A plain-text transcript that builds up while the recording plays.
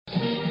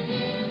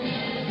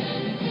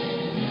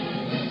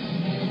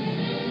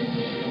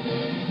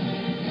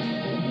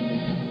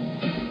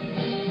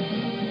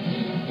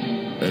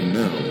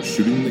to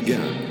Shooting the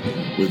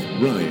Gap with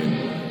Ryan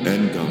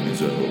and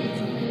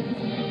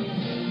Gonzo.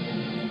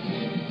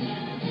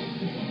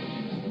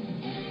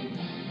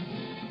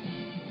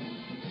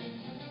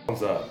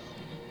 Thumbs up.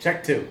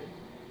 Check 2.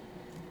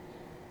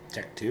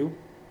 Check 2?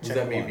 Is Check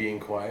that me one. being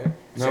quiet?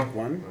 Check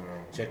 1? Oh.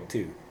 Check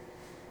 2.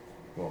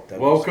 Well, That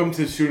welcome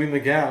to Shooting the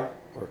Gap.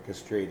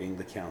 Orchestrating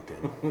the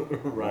countdown.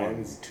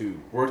 Ryan's 2.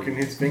 working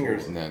his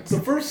fingers. And that's- The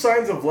first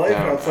signs of life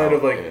Down, outside of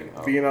out, like in,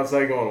 out. being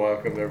outside going,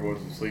 welcome,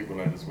 everyone's asleep when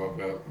I just woke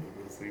up. I've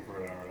been asleep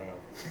for an hour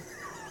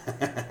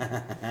and a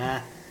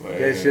half. You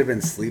guys should have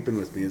been sleeping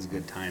with me as a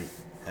good time.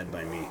 Had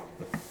by me.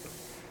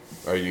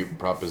 Are you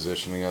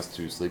propositioning us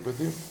to sleep with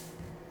you?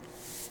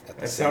 At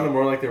the It same- sounded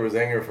more like there was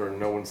anger for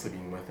no one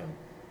sleeping with him.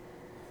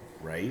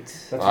 Right?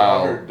 That's what I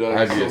Well, heard, Doug.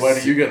 have So you why do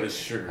se- you got this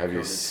shirt? Have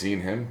you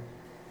seen him?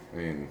 I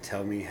mean,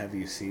 Tell me, have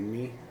you seen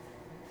me?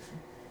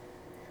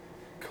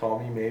 Call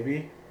me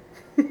maybe?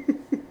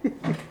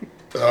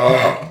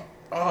 oh,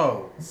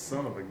 Oh,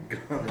 son of a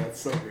gun. That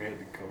sucker had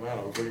to come out.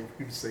 I was waiting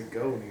for you to say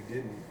go and you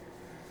didn't.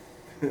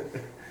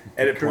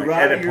 Edit point. Karate,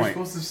 Edit you're point.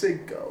 supposed to say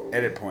go.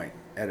 Edit point.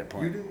 Edit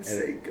point. You didn't edit,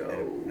 say go.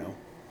 Edit. No?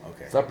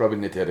 Okay. stop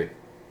rubbing your teddy.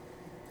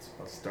 It's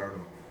about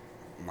stardom.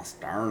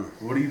 Mustard.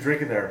 What are you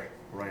drinking there,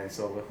 Ryan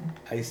Silva?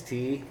 Iced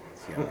tea.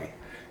 It's yummy.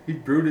 He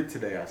brewed it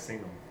today. I seen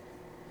him.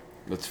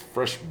 That's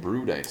fresh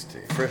brewed iced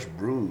tea. Fresh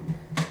brewed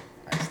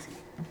iced tea.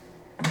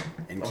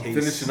 In I'm case...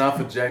 finishing off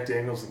with Jack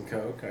Daniels and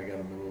Coke. I got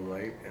a Miller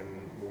Lite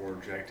and more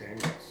Jack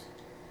Daniels.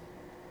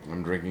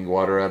 I'm drinking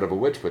water out of a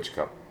witch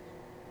cup.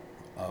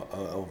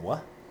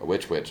 What? A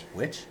witch. Which?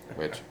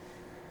 Which?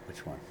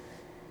 Which one?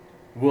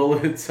 Well,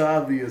 it's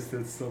obvious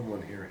that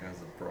someone here has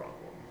a problem.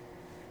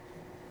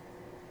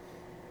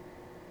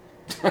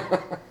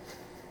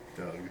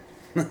 Doug.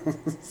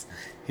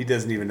 He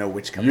doesn't even know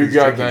which cup You he's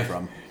got drinking that.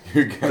 from.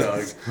 You got.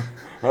 Doug.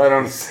 I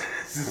don't. This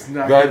is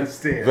not going to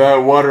stand. That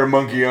water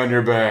monkey on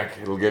your back.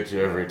 It'll get you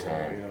every You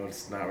time. know,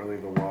 it's not really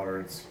the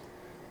water.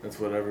 That's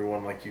what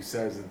everyone like you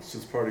says. It's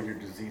just part of your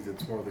disease.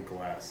 It's more the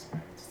glass,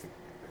 man.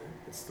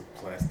 It's the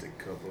plastic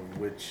cup of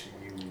which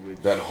you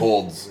That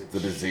holds the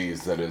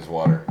disease that is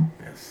water.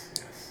 Yes,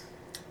 yes.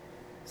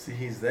 See,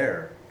 he's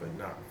there, but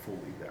not fully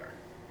there.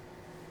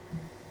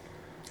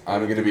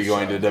 I'm going to be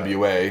going to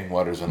WA,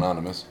 Waters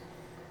Anonymous,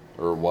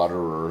 or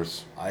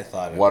Waterers, I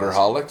thought it was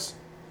Waterholics.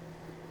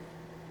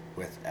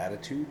 with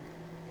attitude.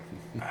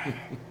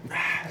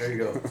 There you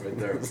go, right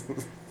there.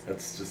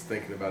 That's just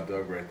thinking about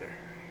Doug right there.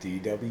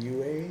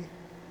 DWA.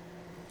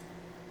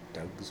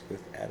 Doug's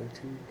with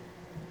attitude.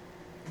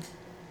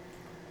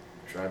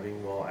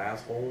 Driving while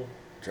asshole.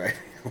 Driving.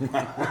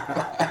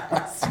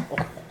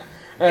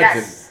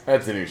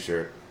 That's a new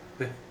shirt.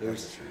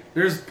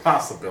 There's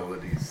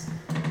possibilities.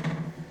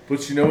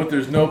 But you know what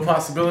there's no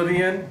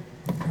possibility in?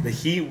 The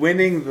Heat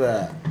winning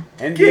the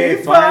NBA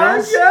Game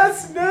Finals. 5,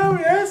 yes, no,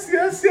 yes.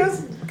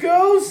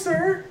 Go,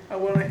 sir. I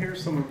want to hear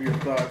some of your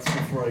thoughts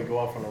before I go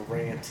off on a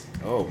rant.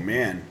 Oh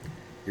man,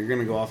 you're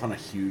gonna go off on a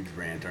huge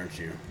rant, aren't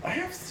you? I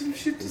have some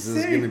shit to This say.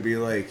 is gonna be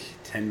like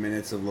 10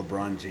 minutes of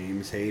LeBron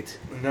James hate.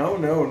 No.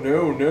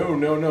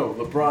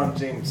 LeBron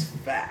James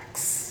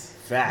facts.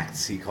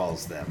 Facts, he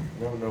calls them.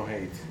 No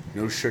hate.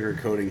 No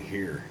sugarcoating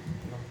here.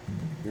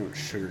 You don't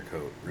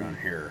sugarcoat around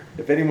here.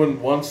 If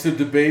anyone wants to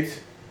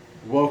debate,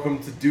 welcome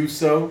to do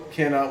so.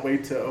 Cannot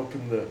wait to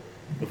open the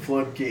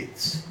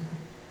floodgates.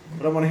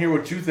 But I want to hear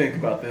what you think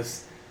about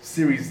this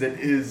series that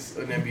is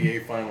an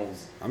NBA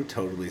Finals. I'm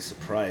totally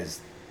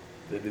surprised.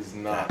 That is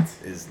not. That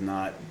is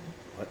not.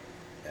 What?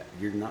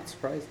 You're not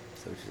surprised?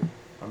 So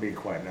I'm being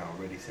quiet now.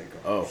 Ready, set,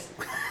 go. oh,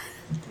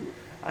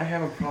 I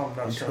have a problem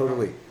not I'm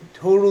shutting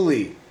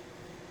totally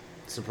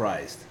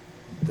surprised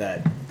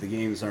that the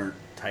games aren't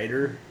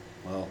tighter.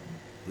 Well,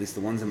 at least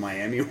the ones in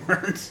Miami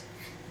weren't.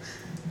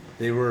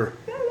 They were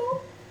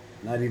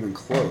not even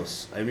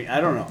close. I mean,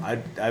 I don't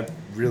know. I'm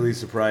really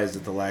surprised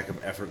at the lack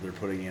of effort they're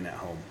putting in at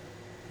home.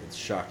 It's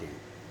shocking.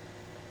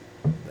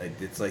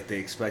 It's like they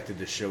expected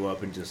to show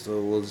up and just,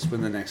 we'll just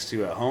win the next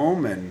two at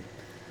home, and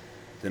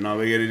then all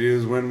we got to do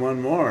is win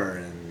one more.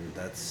 And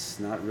that's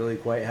not really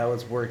quite how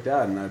it's worked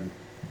out. And I'm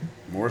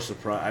more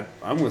surprised.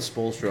 I'm with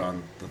Spoelstra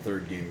on the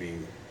third game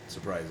being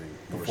surprising.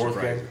 The More fourth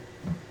surprising.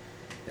 game?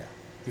 Yeah.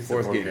 He said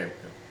Fourth game. game.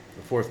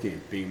 The fourth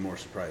game being more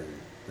surprising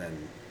than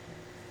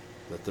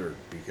the third,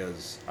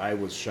 because I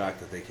was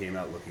shocked that they came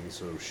out looking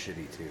so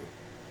shitty too.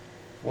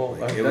 Well,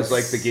 Like, it was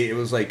like the game. It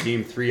was like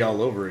game 3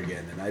 all over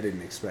again, and I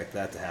didn't expect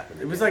that to happen.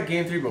 It was like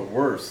game 3, but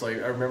worse. Like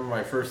I remember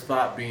my first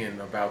thought being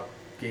about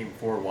game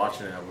 4,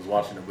 watching it. I was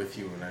watching it with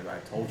you, and I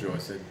told you, I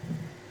said,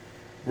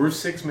 "We're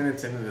 6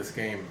 minutes into this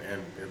game,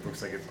 and it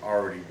looks like it's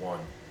already won.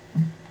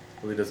 It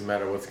really doesn't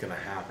matter what's gonna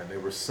happen." They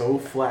were so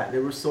flat. They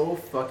were so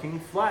fucking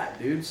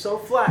flat, dude. So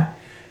flat.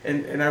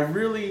 And I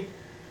really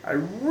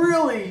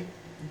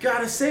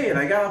gotta say it.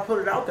 I gotta put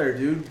it out there,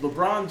 dude.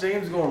 LeBron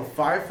James going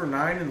 5 for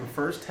 9 in the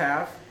first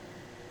half.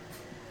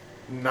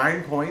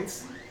 9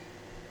 points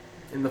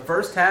in the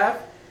first half,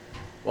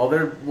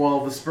 while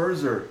the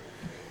Spurs are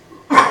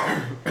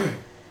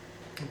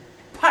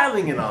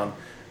piling it on,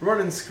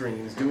 running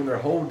screens, doing their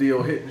whole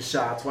deal, hitting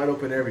shots, wide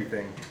open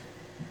everything.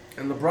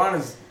 And LeBron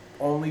is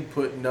only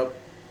putting up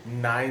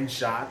 9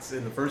 shots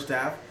in the first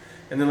half.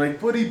 And they're like,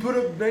 but he put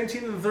up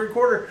 19 in the third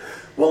quarter.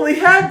 Well, he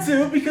had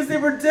to because they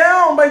were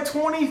down by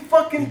 20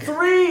 fucking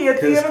 3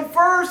 at the end of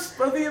first.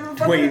 At the end of the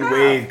fucking Dwayne half.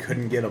 Wade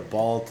couldn't get a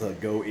ball to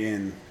go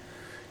in.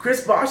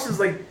 Chris Bosh is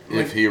like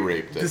If he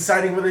raped it.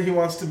 deciding whether he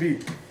wants to be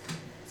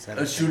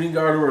a shooting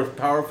guard or a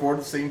power forward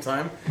at the same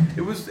time.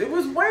 It was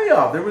way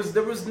off. There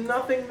was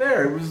nothing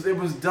there. It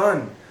was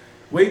done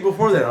way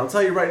before that. I'll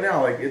tell you right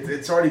now, like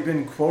it's already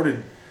been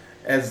quoted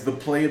as the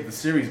play of the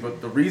series. But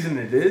the reason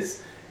it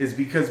is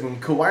because when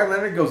Kawhi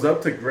Leonard goes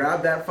up to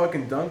grab that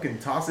fucking dunk and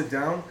toss it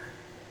down,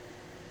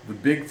 the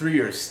big three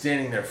are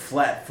standing there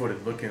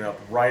flat-footed, looking up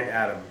right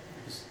at him.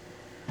 Just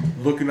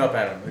looking up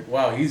at him. Like,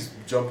 wow, he's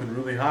jumping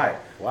really high.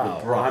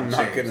 Wow, LeBron I'm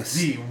not James,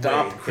 gonna D-Wade,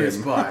 stop Chris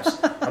him. Bosh.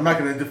 I'm not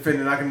going to defend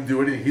it, not going to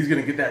do anything. He's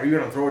going to get that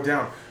rebound and throw it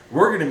down.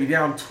 We're going to be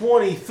down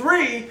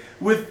 23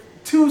 with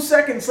 2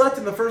 seconds left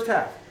in the first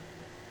half.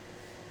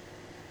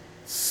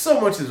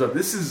 So much is up.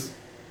 This is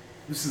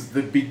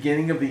the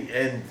beginning of the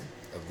end.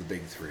 Of the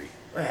big three.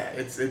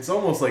 It's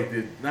almost like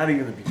not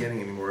even the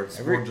beginning anymore. It's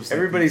more just like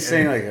Everybody's the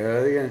saying, end. like,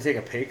 are they going to take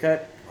a pay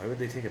cut? Why would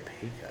they take a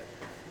pay cut?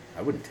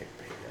 I wouldn't take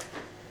a pay cut.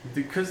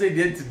 Because they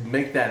did to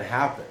make that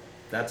happen.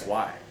 That's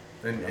why.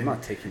 I'm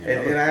not taking and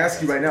another I ask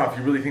pay you cut. right now if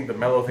you really think the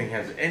Melo thing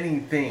has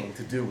anything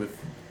to do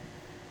with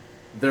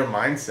their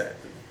mindset.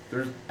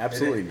 There's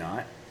Absolutely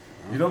not.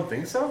 You don't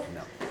think so?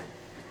 No.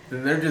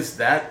 Then they're just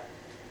that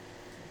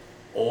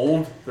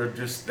old. They're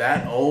just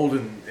that old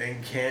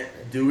and can't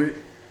do it.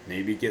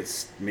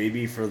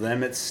 Maybe for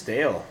them it's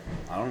stale.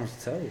 I don't know what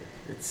to tell you.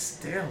 It's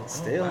stale.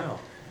 Stale. Oh, wow.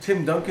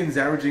 Tim Duncan's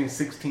averaging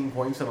 16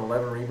 points and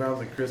 11 rebounds,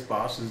 and Chris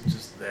Bosh is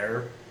just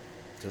there.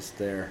 Just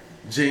there.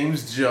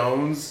 James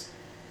Jones,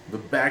 the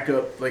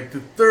backup, like the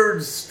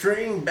third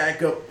string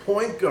backup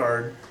point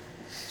guard,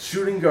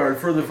 shooting guard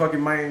for the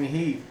fucking Miami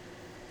Heat,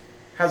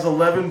 has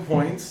 11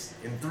 points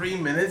in 3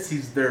 minutes.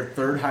 He's their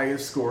third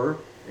highest scorer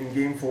in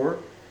Game 4.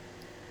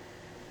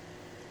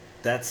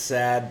 That's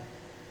sad.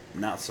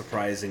 Not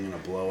surprising in a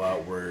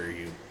blowout where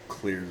you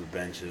clear the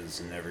benches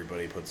and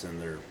everybody puts in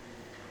their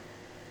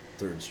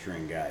third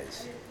string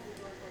guys.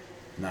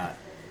 Not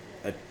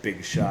a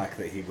big shock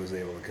that he was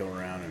able to come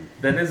around and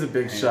That is a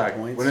big hang shock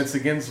points.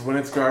 when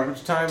it's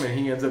garbage time and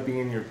he ends up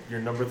being your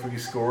number 3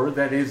 scorer.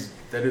 That is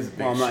a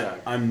big shock.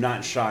 I'm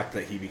not shocked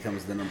that he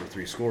becomes the number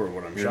 3 scorer.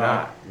 What I'm You're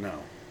shocked, no.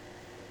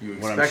 You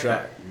What I'm expect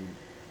shocked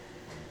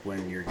that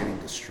when you're getting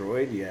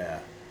destroyed, yeah.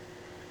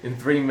 in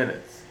 3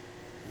 minutes.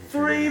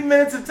 3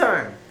 minutes of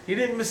time. He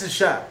didn't miss a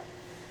shot.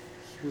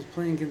 He was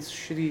playing against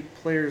shitty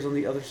players on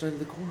the other side of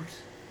the court.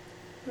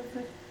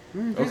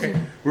 Okay,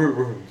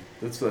 we're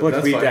that's But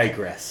that's we fine.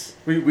 digress.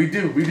 We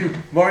do.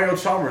 Mario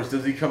Chalmers,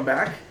 does he come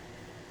back?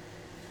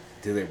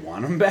 Do they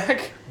want him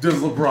back? Does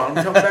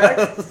LeBron come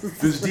back?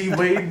 Does D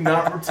Wade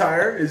not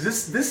retire?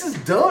 This is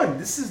done.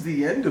 This is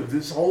the end of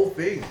this whole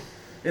thing.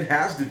 It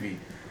has to be.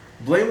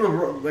 Blame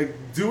LeBron. Like,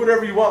 do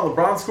whatever you want.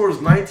 LeBron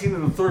scores 19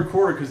 in the third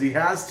quarter because he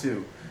has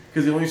to.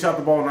 Because he only shot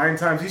the ball 9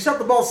 times. He shot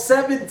the ball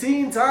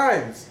 17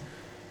 times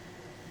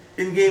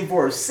in Game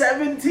 4.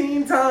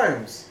 17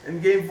 times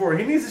in Game 4.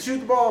 He needs to shoot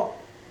the ball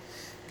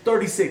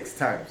 36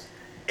 times.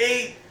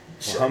 9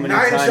 How many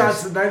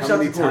shots a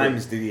quarter.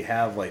 times did he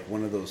have like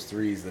one of those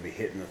threes that he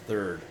hit in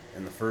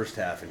the first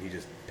half, and he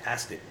just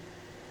passed it?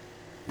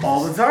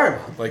 All the time.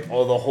 Like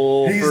the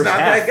whole He's first not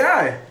half. that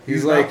guy.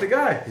 He's like not the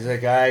guy. He's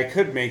like, I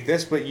could make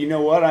this, but you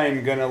know what?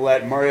 I'm gonna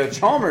let Mario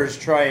Chalmers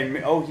try and.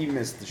 He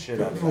missed the shit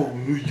out of Oh,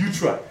 that. you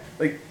try.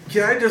 Like,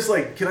 can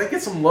I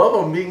get some love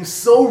on being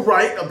so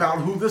right about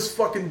who this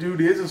fucking dude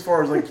is as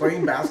far as like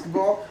playing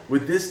basketball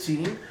with this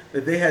team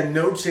that they had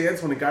no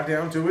chance when it got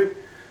down to it?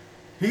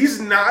 He's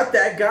not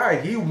that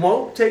guy. He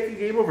won't take a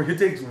game over. He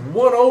takes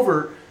one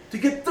over to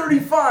get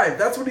 35.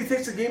 That's what he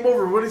takes a game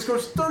over when he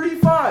scores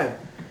 35.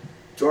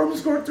 Jordan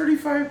scored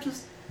 35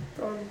 just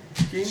on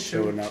game 2.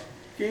 Showing up.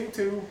 Game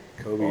 2.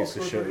 Kobe used to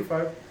scored show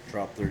 35.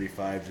 drop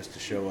 35 just to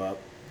show up.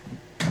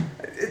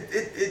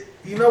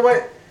 You know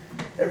what?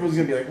 Everyone's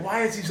going to be like,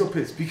 why is he so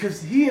pissed?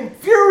 Because he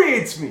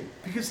infuriates me.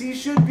 Because he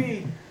should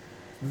be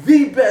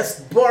the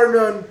best, bar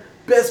none,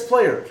 best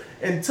player.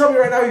 And tell me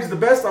right now he's the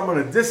best, I'm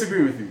going to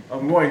disagree with you.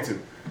 I'm going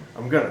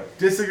to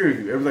disagree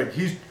with you. Everyone's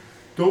like,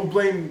 don't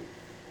blame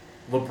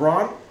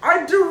LeBron.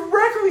 I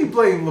directly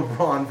blame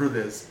LeBron for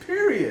this.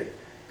 Period.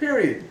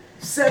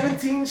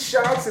 17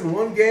 shots in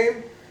one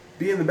game,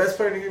 being the best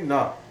player in the game?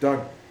 Nah,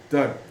 done.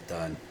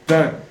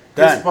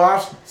 Chris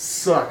Bosh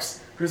sucks.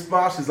 Chris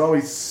Bosh has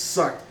always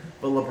sucked,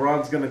 but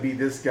LeBron's going to be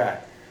this guy.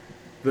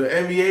 The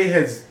NBA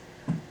has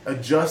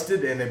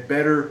adjusted, and it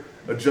better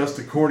adjust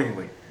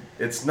accordingly.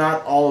 It's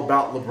not all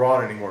about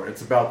LeBron anymore.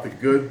 It's about the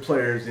good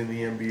players in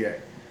the NBA.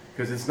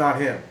 Because it's not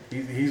him.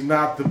 He's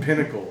not the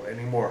pinnacle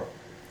anymore.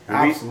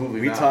 Absolutely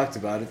we not. talked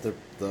about it.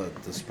 The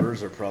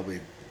Spurs are probably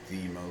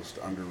the most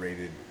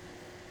underrated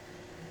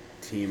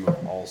team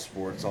of all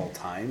sports all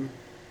time.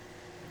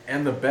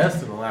 And the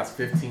best in the last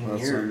 15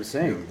 That's years. what I'm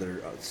saying.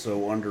 They're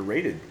so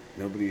underrated.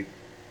 Nobody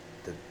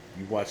that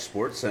you watch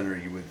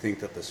SportsCenter, you would think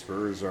that the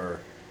Spurs are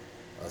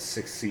a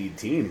 6 seed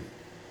team.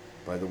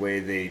 by the way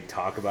they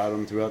talk about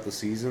them throughout the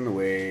season, the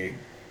way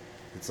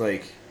it's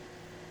like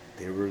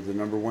they were the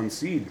number 1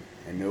 seed,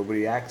 and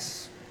nobody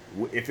acts.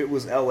 If it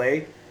was LA,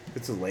 if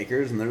it's the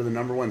Lakers and they're the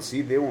number 1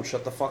 seed, they won't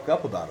shut the fuck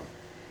up about them.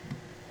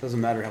 Doesn't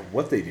matter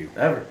what they do.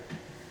 Ever.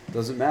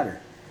 Doesn't matter.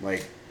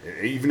 Like,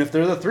 even if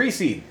they're the 3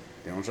 seed,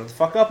 they don't shut the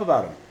fuck up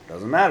about them.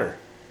 Doesn't matter.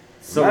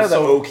 Doesn't matter that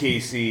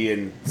OKC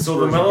and so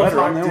the Spurs Melo are better,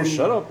 talk they don't didn't,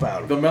 shut up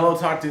about the them. Melo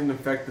talk didn't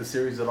affect the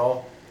series at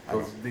all.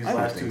 These I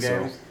don't last 2 think so.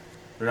 games,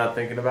 they're not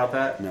thinking about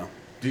that. No.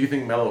 Do you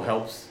think Melo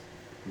helps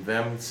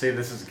them? Say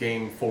this is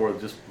game 4,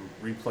 just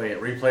replay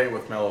it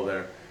with Melo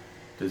there.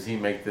 Does he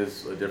make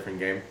this a different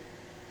game?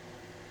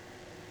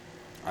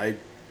 I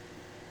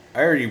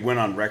already went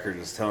on record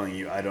as telling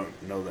you I don't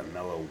know that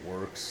Melo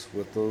works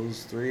with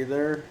those 3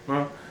 there.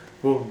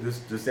 Well,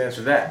 just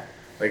answer that.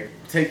 Like,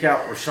 take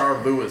out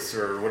Rashard Lewis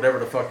or whatever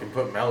the fuck and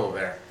put Melo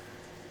there.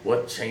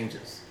 What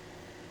changes?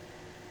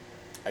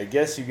 I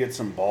guess you get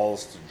some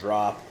balls to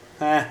drop.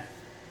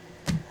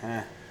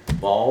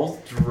 Balls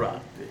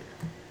dropped it.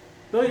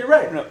 No, you're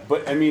right. No,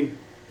 but I mean,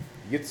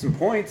 you get some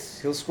points.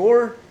 He'll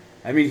score.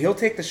 I mean, he'll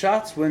take the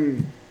shots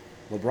when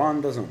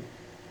LeBron doesn't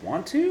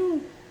want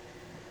to.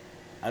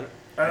 I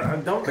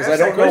don't Because ask I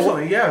that don't know question.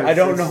 what. Yeah, I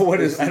don't know what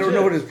his. it's I don't know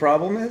legit. what his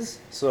problem is.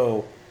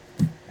 So,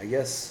 I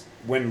guess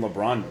when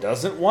LeBron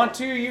doesn't want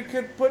to, you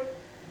could put.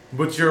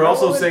 But you're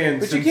also Melo in. saying,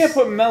 But you since- can't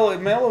put Melo.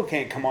 Melo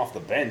can't come off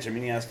the bench. I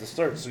mean, he has to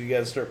start. So you got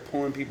to start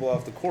pulling people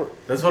off the court.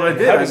 That's what I And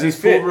did. how I does he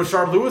just pulled fit?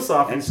 Rashard Lewis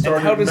off and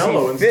started how does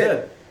Melo he fit?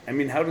 instead. I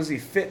mean, how does he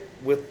fit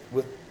with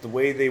the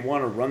way they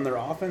want to run their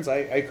offense?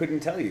 I couldn't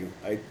tell you.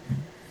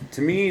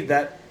 To me,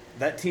 that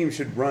team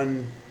should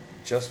run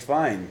just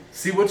fine.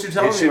 See what you're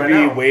telling It me should right be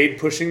now. Wade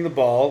pushing the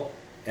ball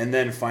and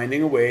then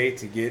finding a way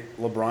to get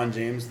LeBron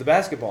James the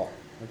basketball.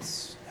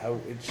 That's how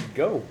it should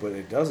go, but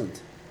it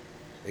doesn't.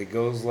 It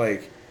goes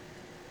like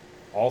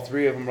all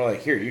 3 of them are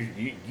like, here,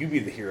 you be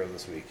the hero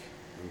this week.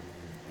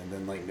 And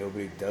then, like,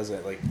 nobody does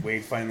it. Like,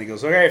 Wade finally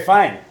goes, okay,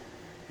 fine.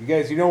 You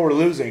guys, we're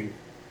losing.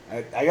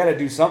 I got to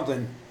do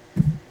something.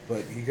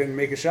 But he couldn't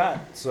make a shot.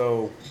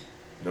 So,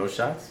 No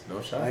shots.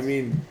 I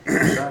mean,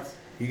 No shots.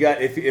 you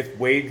got if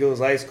Wade goes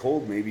ice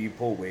cold, maybe you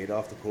pull Wade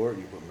off the court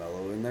and you put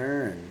Melo in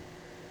there, and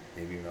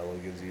maybe Melo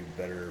gives you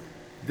better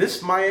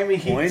This Miami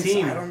Heat points.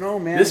 team. I don't know,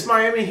 man. This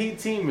Miami Heat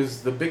team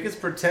is the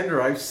biggest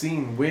pretender I've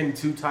seen win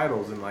 2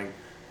 titles and like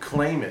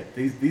claim it.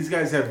 These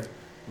guys have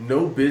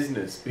no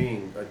business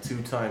being a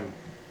 2-time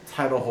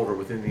title holder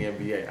within the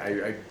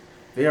NBA.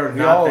 They are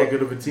not that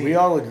good of a team. We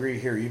all agree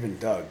here. Even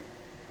Doug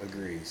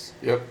agrees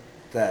Yep.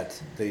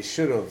 that they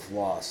should have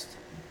lost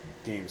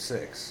Game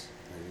 6.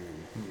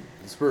 I mean,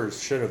 the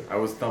Spurs should have. I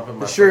was thumping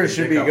my. The sure fucking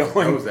should dick be off.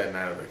 going. I was that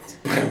night of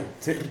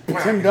it.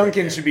 Tim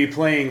Duncan should be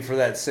playing for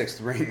that 6th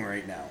ring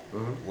right now.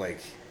 Mhm. Like,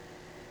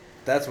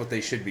 that's what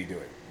they should be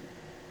doing.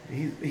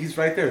 He's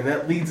right there, and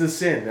that leads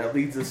us in.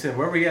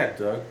 Where are we at,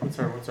 Doug? What's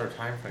our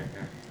time frame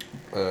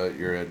here?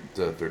 You're at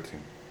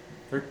 13.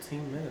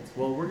 13 minutes.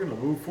 Well, we're gonna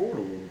move forward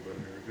a little bit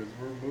here because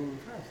we're moving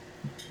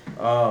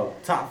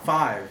fast. Top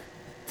 5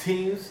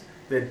 teams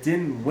that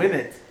didn't win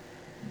it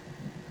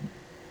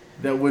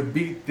that would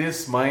beat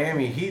this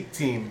Miami Heat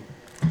team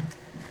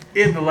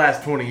in the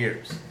last 20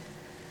 years.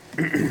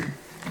 We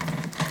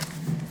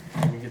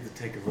get to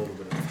take a little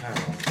bit of time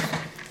on this.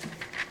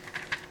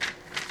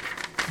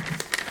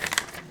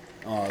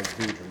 Oh, it's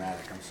being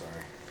dramatic. I'm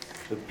sorry.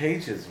 The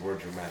pages were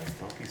dramatic.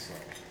 Don't be sorry.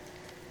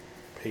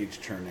 Page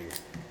turning.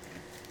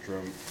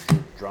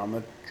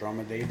 Drama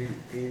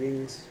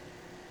datings?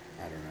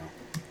 I don't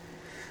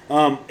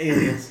know.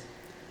 Aliens.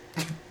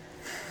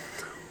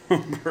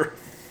 Number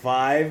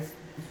 5.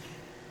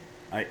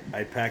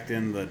 I packed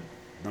in the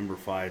number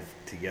 5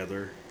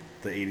 together.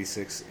 The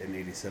 86 and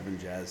 87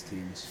 Jazz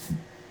teams.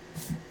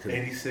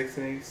 86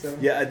 and 87?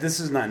 Yeah, this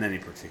is not in any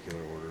particular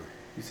order.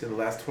 You said the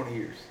last 20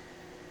 years.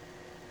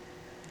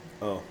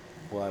 Oh,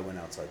 well, I went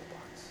outside the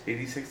box.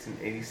 86 and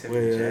 87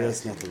 Wait,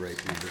 Jazz. that's not the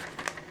right number.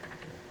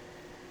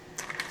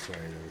 Sorry,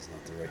 that was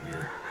not the right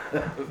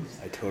year.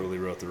 I totally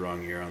wrote the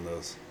wrong year on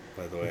those,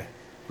 by the way.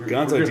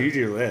 Gonzo, do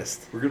your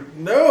list.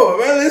 No,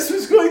 man, this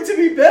was going to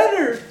be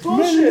better. My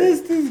Bullshit.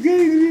 list is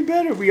going to be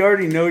better. We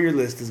already know your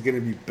list is going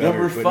to be better,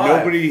 Number but 5.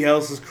 nobody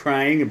else is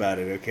crying about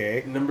it,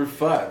 okay? Number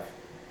 5.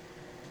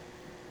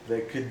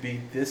 That could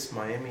beat this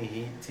Miami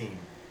Heat team.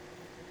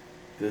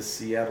 The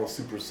Seattle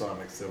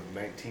Supersonics of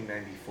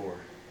 1994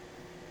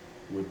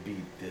 would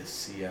beat this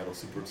Seattle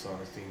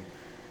Supersonics team,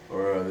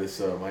 or this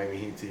Miami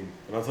Heat team.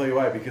 And I'll tell you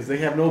why. Because they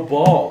have no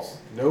balls,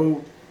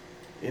 no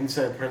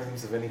inside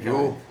presence of any kind.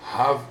 You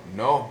have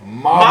no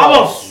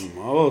marbles.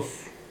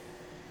 Most.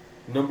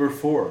 Number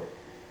 4.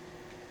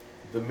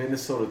 The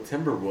Minnesota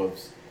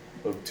Timberwolves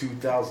of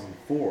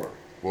 2004.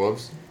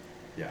 Wolves?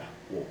 Yeah,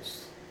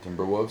 Wolves.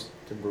 Timberwolves?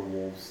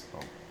 Timberwolves. Oh.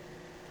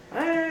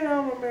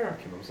 I'm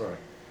American, I'm sorry.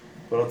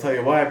 But I'll tell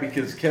you why,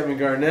 because Kevin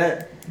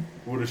Garnett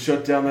would have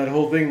shut down that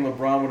whole thing.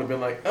 LeBron would have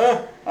been like,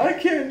 I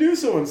can't do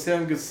so. And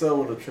Sam Cassell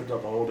would have tripped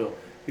up the whole deal.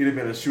 He'd have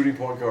been a shooting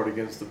point guard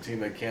against a team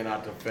that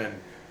cannot defend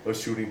a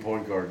shooting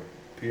point guard.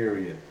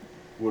 Period.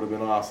 Would have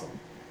been awesome.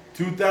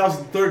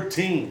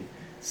 2013.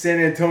 San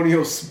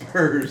Antonio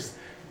Spurs.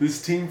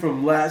 This team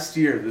from last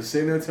year, the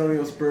San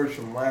Antonio Spurs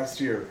from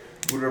last year,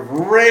 would have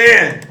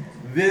ran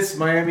this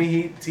Miami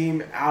Heat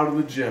team out of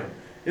the gym.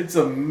 It's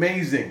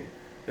amazing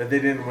that they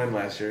didn't win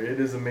last year. It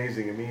is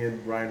amazing, and me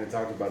and Ryan had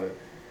talked about it.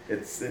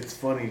 It's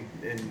funny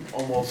and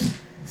almost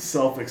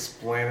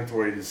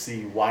self-explanatory to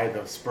see why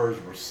the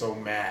Spurs were so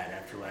mad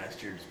after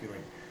last year. Just be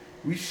like,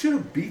 we should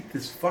have beat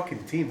this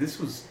fucking team. This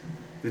was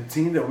the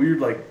team that we were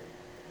like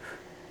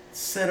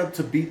set up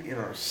to beat in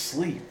our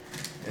sleep,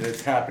 and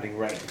it's happening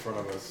right in front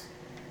of us.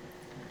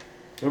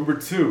 Number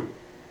 2,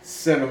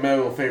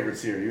 sentimental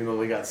favorites here, even though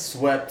they got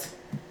swept,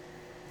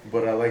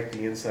 but I like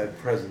the inside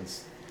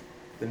presence.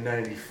 The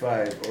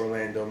 95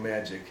 Orlando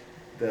Magic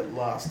that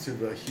lost to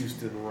the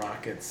Houston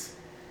Rockets.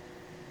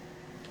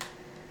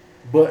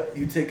 But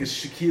you take a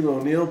Shaquille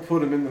O'Neal,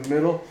 put him in the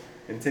middle,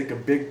 and take a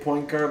big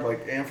point guard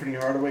like Anthony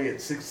Hardaway at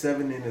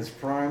 6'7" in his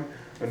prime.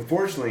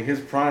 Unfortunately, his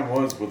prime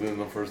was within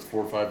the first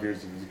 4 or 5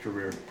 years of his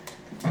career.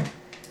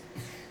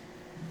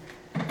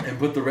 And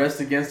put the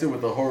rest against it with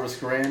the Horace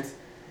Grant,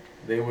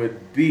 they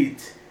would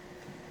beat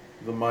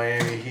the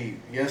Miami Heat.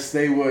 Yes,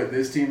 they would.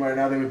 This team right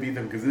now, they would beat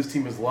them because this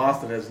team is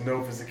lost and has no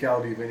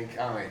physicality of any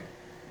kind.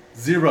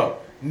 Zero.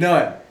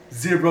 None.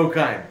 Zero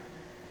kind.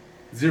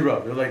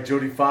 Zero. They're like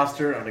Jodie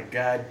Foster on a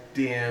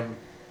goddamn...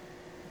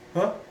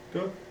 Huh?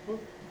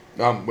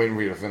 I'm waiting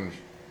for you to finish.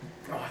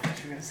 Oh, I thought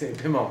you were going to say a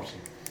pinball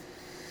machine.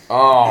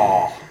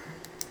 Oh,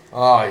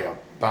 you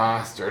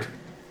bastard.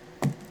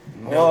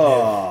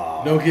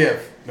 No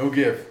give.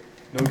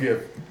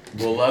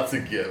 Well, lots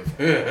of give.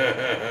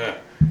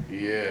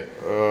 Yeah.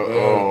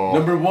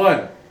 Number 1,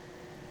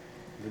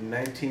 the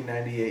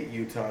 1998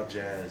 Utah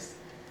Jazz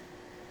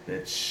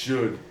that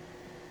should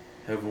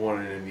have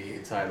won an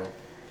NBA title.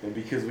 And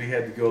because we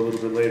had to go a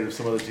little bit later,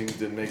 some other teams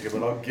didn't make it,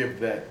 but I'll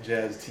give that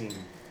Jazz team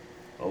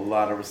a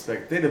lot of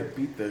respect. They'd have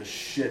beat the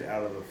shit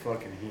out of the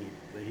fucking Heat.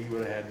 The Heat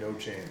would have had no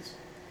chance.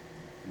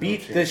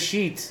 Beat the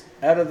sheet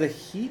out of the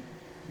Heat?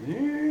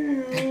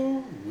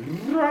 Yeah,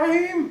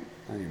 Rhyme.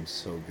 I am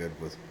so good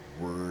with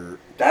word.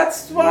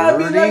 That's why I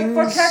be like,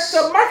 fuck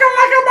Hector, maka.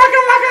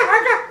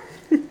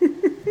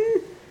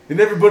 And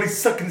everybody's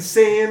sucking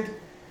sand.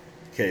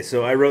 Okay,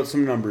 so I wrote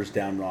some numbers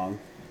down wrong,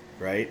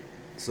 right?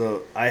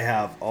 So I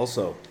have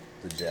also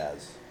the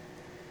Jazz,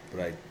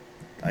 but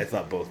I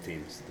thought both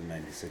teams, the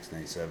 96,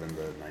 97,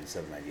 the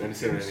 97, 98.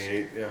 97,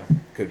 98, yeah.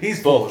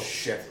 He's full of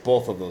shit.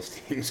 Both of those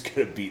teams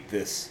could have beat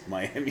this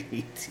Miami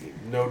Heat team.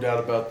 No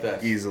doubt about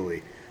that.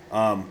 Easily.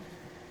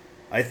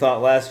 I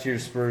thought last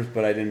year's Spurs,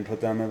 but I didn't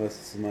put that on my list.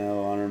 This is my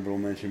honorable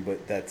mention,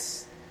 but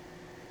that's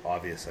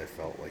obvious. I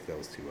felt like that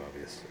was too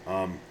obvious.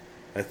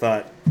 I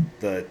thought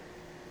the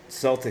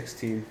Celtics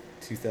team,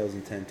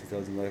 2010,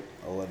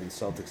 2011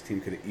 Celtics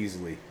team could have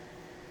easily...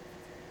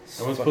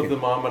 I almost put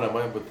them on, but I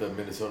went with the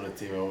Minnesota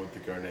team. I went with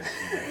the Garnett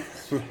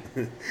team.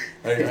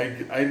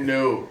 I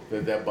know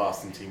that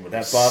Boston team would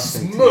have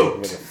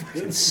smoked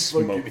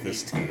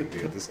this team.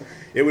 Dude.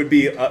 It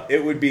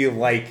would be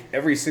like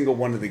every single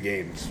one of the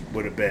games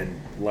would have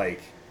been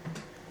like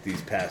these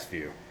past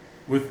few.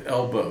 With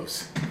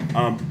elbows.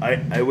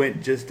 I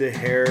went just a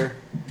hair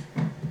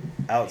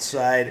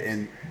outside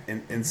and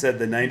said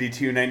the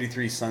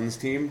 92-93 Suns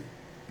team.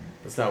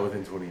 That's not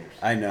within 20 years.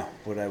 I know,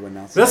 but I would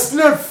not say that's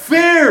not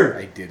fair!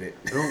 I did it.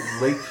 I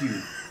don't like you.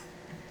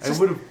 I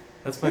would have...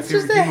 That's my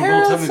favorite team of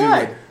all time that didn't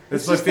win.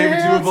 That's my favorite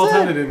team of all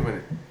time that didn't win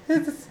it.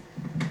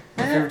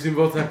 My favorite team of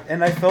all time.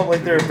 And I felt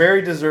like they were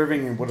very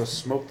deserving and would have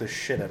smoked the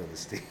shit out of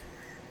this team.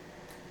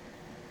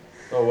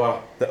 Oh,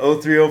 wow. The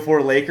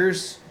 03-04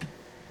 Lakers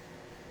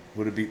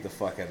would have beat the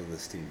fuck out of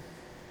this team.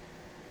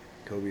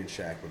 Kobe and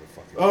Shaq would have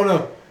fucking... Oh,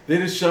 no. They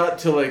just shot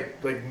to,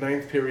 like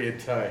ninth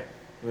period tie.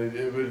 It would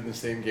have been the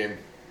same game.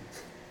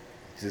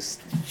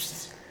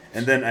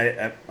 And then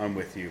I'm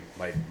with you.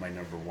 My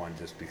number 1,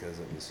 just because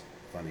it was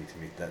funny to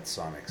me, that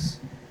Sonics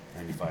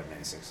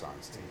 95-96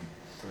 Sonics team.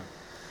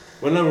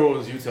 What number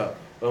was Utah?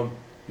 You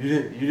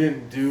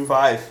didn't do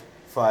 5.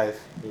 They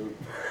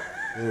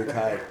were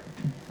tied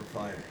for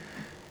 5.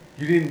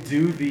 You didn't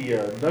do the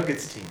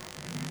Nuggets team.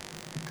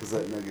 Because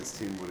that Nuggets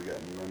team would have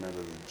gotten run out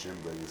of the gym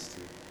by this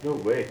team. No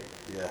way.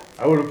 Yeah.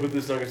 I would have put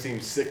this Nuggets team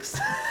 6th.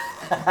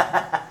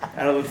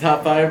 Out of the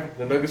top 5,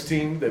 the Nuggets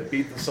team that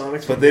beat the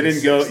Sonics. But they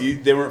didn't go.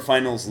 They weren't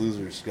finals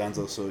losers,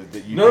 Gonzo. So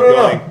that you.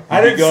 No.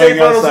 I didn't say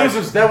finals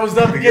losers. That was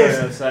not the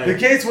case. The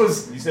case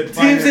was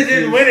teams that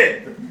didn't win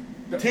it.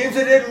 Teams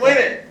that didn't win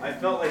it. I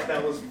felt like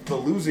that was the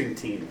losing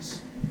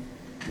teams.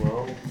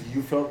 Well,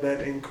 you felt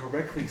that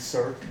incorrectly,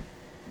 sir.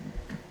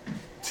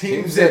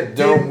 Teams that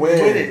don't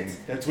win it.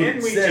 That's what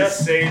Didn't we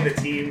just say the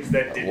teams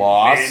that didn't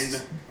lost?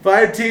 win?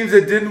 5 teams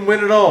that didn't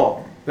win at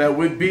all. That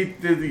would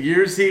beat the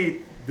year's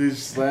Heat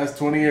these last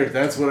 20 years.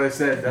 That's what I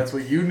said. That's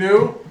what you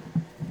knew.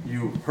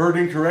 You heard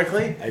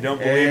incorrectly. I don't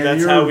believe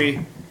that's how we...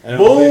 I don't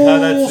believe how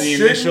that's the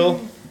initial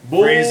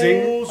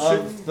phrasing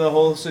of the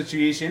whole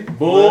situation.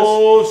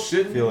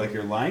 Bullshit. I feel like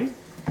you're lying.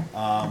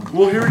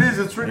 Well, here it is.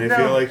 It's written I down.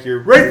 feel like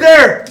you're... Right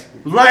there!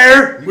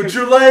 Liar! What's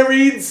your lie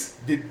reads?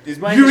 Is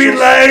my You read initials-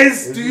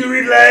 lies? is- Do you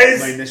read My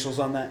lies? initials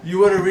on that? You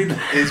want to read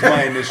Is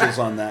my initials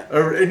on that?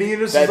 Are any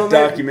initials That on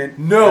that? document?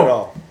 No. At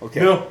all. Okay.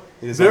 No.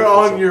 It is They're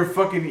unofficial. on your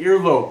fucking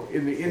earlobe,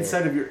 in the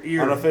inside of your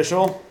ear.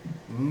 Unofficial,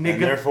 and Nigga.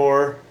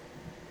 therefore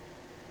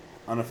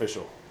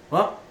unofficial.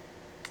 Huh?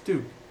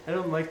 Dude, I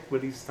don't like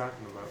what he's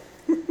talking about.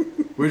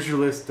 Where's your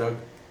list, Doug?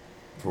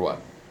 For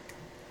what?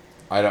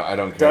 I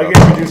don't care. Doug,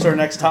 about- introduce our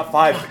next top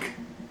 5. Oh,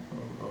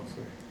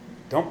 sorry.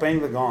 Don't bang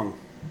the gong.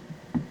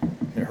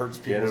 It hurts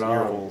Get people's it ear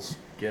on. holes.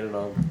 Get it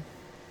on.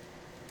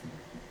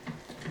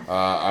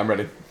 I'm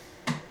ready.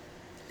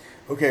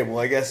 Okay, well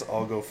I guess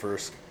I'll go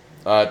first.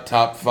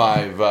 Top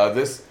 5.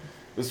 This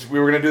we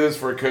were gonna do this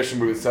for a cushion,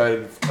 but we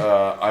decided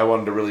I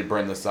wanted to really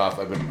burn this off.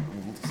 I've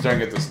been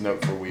staring at this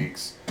note for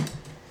weeks.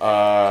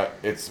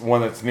 It's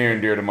one that's near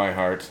and dear to my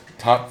heart.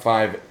 Top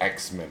 5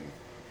 X-Men.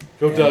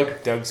 Go, And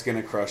Doug. Doug's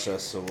gonna crush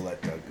us, so we'll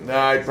let Doug go. No,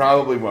 I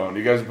probably won't.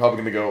 You guys are probably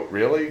gonna go,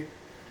 really?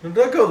 No,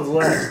 Doug goes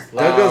last.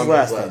 Doug goes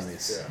last last, on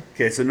these. yeah.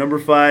 Okay, so number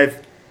 5,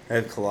 I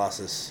have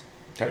Colossus.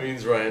 That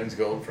means Ryan's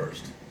going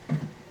first.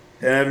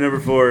 And I have number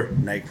 4,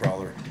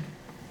 Nightcrawler.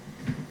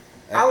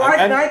 I like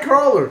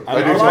Nightcrawler. I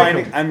do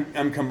I'm too. combining.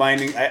 I'm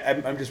combining.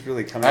 I'm just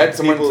really coming. I had to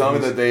someone people tell me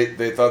who's- that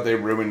they thought they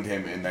ruined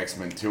him in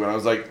X-Men 2, and I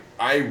was like,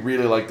 I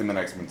really liked him in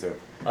X-Men 2.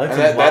 I liked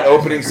And him a that lot.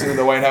 opening scene in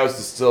the White House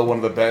is still one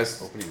of the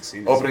best opening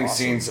scene. Is opening awesome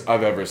scenes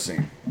I've ever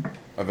seen.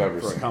 for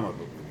a comic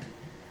book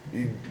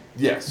movie.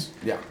 Yes,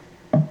 yeah.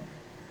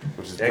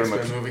 Which is The pretty X-Men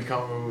much. movie,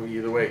 comic movie,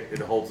 either way, it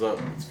holds up.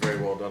 It's very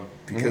well done.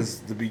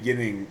 Because the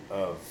beginning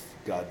of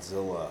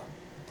Godzilla,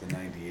 the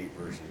 '98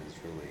 version, is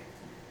really.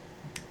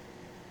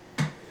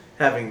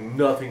 Having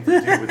nothing to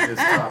do with this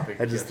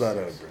topic. I just yes. thought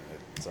I would bring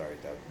it. Sorry,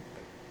 Doug.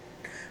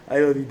 I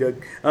love you,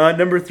 Doug.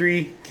 Number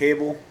 3,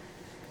 Cable.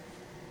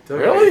 Doug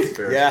Really? hates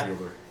Ferris Yeah.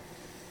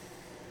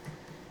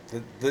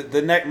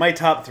 Bueller. My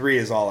top 3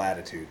 is all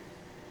attitude.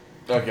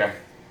 Okay.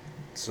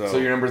 So, So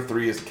your number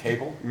 3 is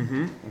Cable?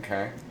 Mm-hmm.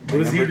 Okay. What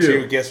does he number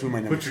do? 2, guess who my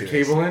number Put 2 your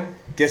is? cable in?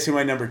 Guess who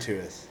my number 2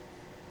 is?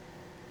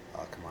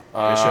 Oh, come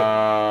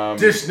on.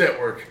 Dish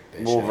Network.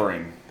 Bishop.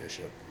 Wolverine.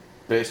 Bishop.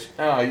 Bish.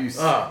 Oh,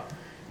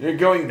 you're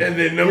going. And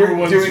then number you're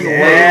one's doing Rogue.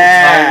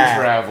 time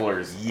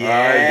travelers. I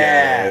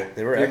get it.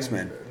 They were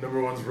X-Men. Number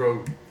one's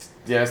Rogue.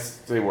 Yes,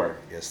 they were.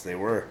 Yes, they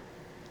were.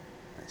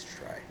 Nice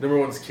try. Number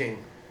one's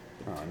King.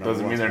 Oh, number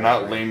Doesn't mean one's they're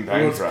not Wolverine. lame Number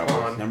time one's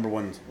travelers. Pawn. Number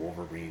 1's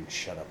Wolverine.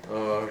 Shut up.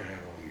 Oh,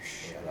 You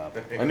shut up.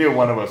 I knew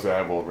one of us would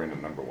have Wolverine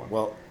at number 1.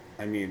 Well,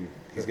 I mean,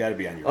 he's got to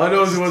be on your I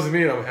know list. it wasn't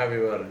me, and I'm happy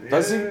about it.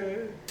 Does he? Yeah.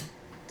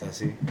 Does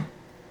he?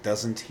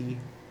 Doesn't he?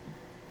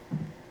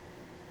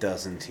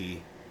 Doesn't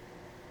he?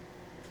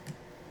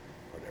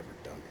 Whatever,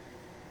 Doug.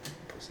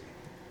 Pussy.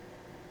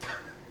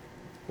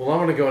 Well, I'm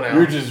gonna go now.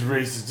 You're just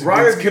racist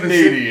Ryan's against gonna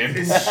sit Canadians.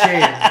 in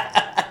shame.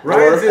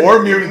 Ryan's in or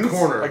the mutants.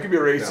 corner. I could be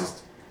a racist.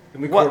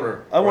 In the What?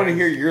 corner. I want to Ryan's-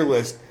 hear your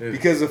list Yeah.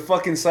 because if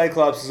fucking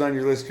Cyclops is on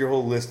your list, your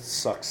whole list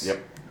sucks. Yep.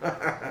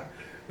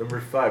 Number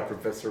 5,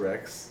 Professor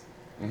X,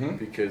 Mm-hmm.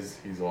 because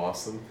he's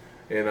awesome.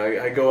 And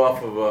I go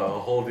off of a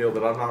whole deal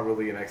that I'm not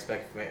really an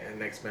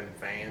X-Men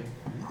fan.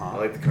 I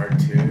like the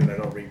cartoon. I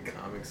don't read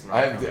comics. And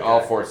I have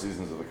all 4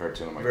 seasons of the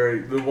cartoon on my.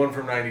 The one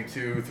from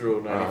 '92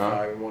 through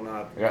 '95 and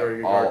whatnot. Yeah, Very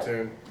good all-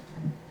 cartoon.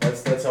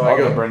 That's how I'll I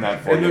go. go burn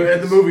that for and you.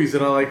 the movies,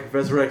 and I like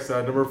Professor X.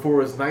 Number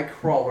 4 is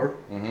Nightcrawler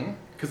Mm-hmm.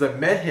 because I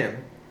met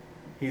him.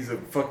 He's a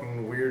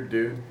fucking weird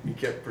dude. He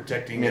kept You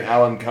protecting mean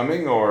Alan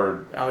Cumming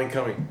or? Alan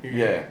Cumming.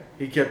 Yeah.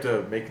 He kept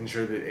making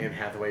sure that Anne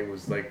Hathaway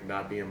was like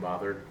not being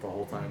bothered the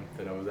whole time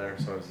that I was there.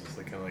 So I was just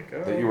like kind of like,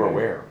 oh, That you were okay.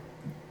 aware.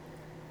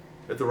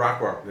 At the Rock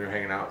Bar, they were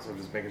hanging out, so I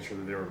was just making sure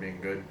that they were being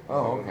good.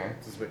 Oh, okay.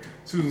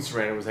 Susan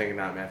Sarandon was hanging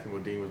out. Matthew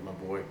Modine was my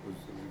boy. It was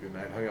a good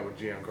night. Hung out with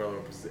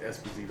Giancarlo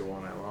Esposito all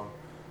night long.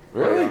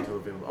 Really? Right until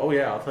the film. Oh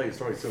yeah, I'll tell you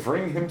stories. So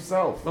Fring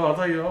himself. Oh, I'll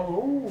tell you.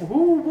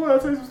 Oh boy, I'll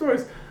tell you some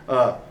stories.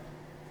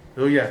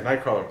 Oh yeah,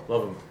 Nightcrawler,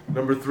 love him.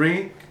 Number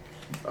 3,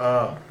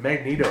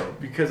 Magneto,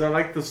 because I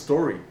like the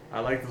story. I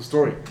like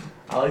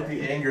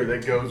the anger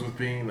that goes with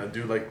being a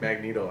dude like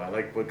Magneto. I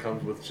like what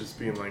comes with just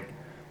being like,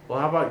 well,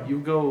 how about you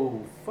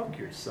go fuck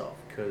yourself?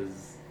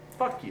 Cause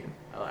fuck you.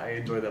 I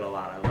enjoy that a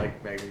lot. I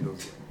like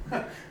Magneto's.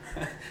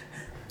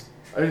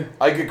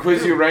 I could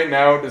quiz you right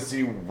now to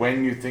see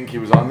when you think he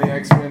was on the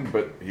X-Men,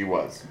 but he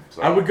was.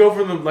 So. I would go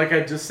from the, like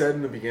I just said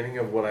in the beginning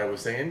of what I was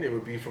saying, it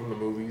would be from the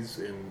movies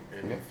and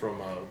Yeah. from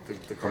the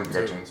From cartoons.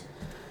 cartoons.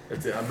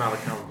 That's it. I'm not a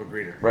comic book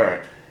reader.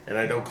 Right. And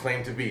I don't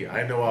claim to be.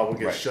 I know I will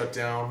get Right. shut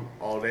down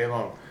all day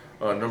long.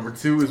 Number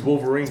 2 is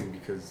Wolverine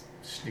because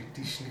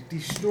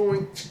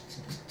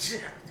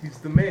he's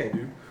the man,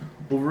 dude.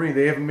 Wolverine.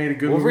 They haven't made a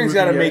good Wolverine's movie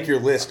got to with him make yet. your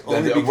list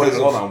only because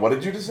hold of, on, what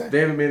did you just say? They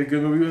haven't made a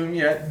good movie with him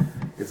yet.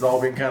 It's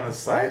all been kind of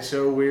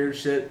sideshow weird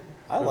shit.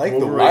 I with like the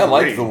Wolverine. I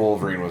like the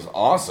Wolverine was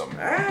awesome.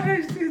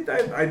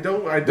 I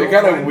don't. They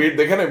kind of weird.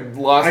 They kind of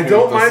lost I me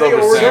don't with the mind the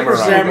Silver origin. Samurai.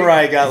 Silver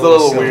Samurai got It's a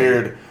little silly.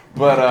 weird,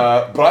 but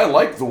I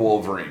like the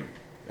Wolverine.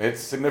 It's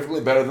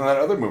significantly better than that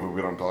other movie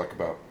we don't talk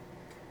about.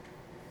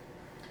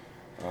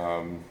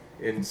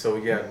 And so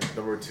yeah,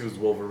 number 2 is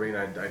Wolverine.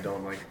 I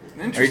don't like.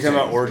 Are you talking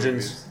about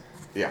Origins?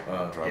 Yeah.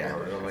 I Yeah.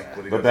 don't like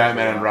what he The does.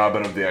 Batman and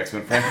Robin of the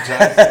X-Men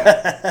franchise.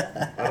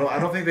 I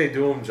don't think they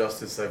do him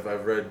justice. I've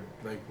read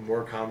like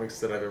more comics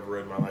that I've ever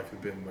read in my life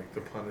have been like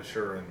the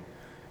Punisher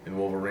and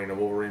Wolverine. And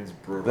Wolverine's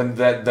brutal. Then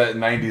that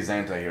 90s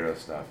anti-hero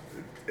stuff.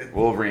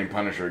 Wolverine,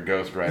 Punisher,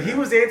 Ghost Rider. He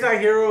was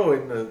anti-hero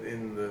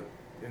in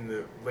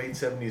the late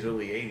 70s,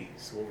 early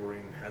 80s.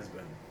 Wolverine has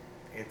been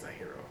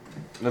anti-hero.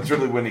 That's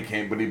really when he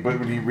came, but he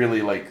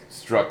really like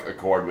struck a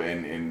chord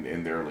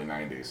in the early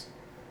 90s.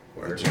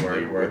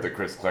 With the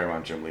Chris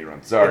Claremont Jim Lee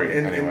run. Sorry,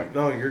 anyway.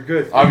 No, you're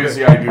good.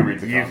 Obviously, I do read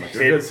the You comics.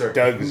 You're good, sir. hit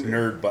Doug's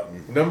nerd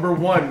button. Number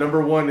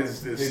one is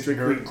strictly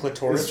nerd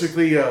clitoris? is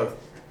strictly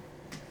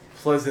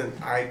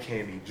pleasant eye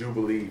candy.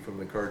 Jubilee from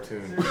the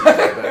cartoon. She's the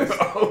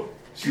best.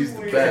 She's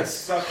the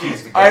best.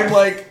 She's the best. I'm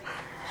like,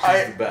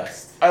 She's the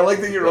best. I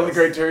like that your only Best.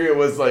 criteria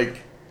was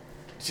like,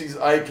 she's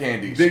eye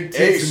candy. Big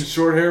Hey, tits and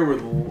short hair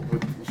with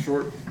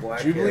short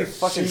black Jubilee hair.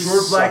 fucking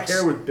short black sucks.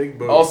 hair with big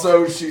boobs.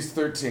 Also, she's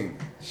 13.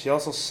 She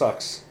also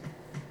sucks.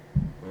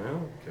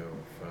 Well, go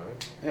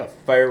fuck. You know,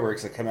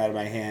 fireworks that come out of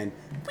my hand.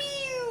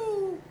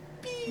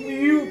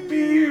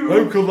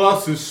 I'm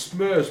Colossus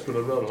Smash, but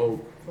I'm not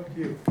Hulk. Fuck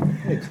you.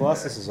 Hey,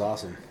 Colossus is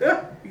awesome.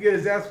 Yeah, you get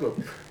his ass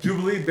whooped.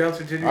 Jubilee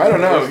bouncer titty. I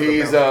don't know.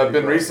 He's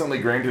been recently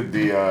granted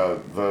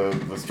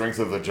the strength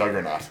of the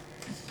Juggernaut.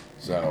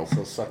 So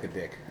So suck a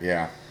dick.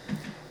 yeah.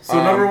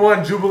 So number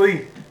one,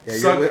 Jubilee. Yeah,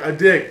 Suck your a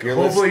dick. your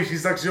Hopefully she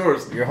sucks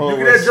yours. your whole you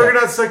can have list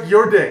Juggernaut suck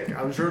your dick.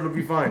 I'm sure it'll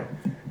be fine.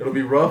 It'll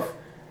be rough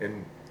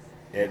and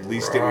At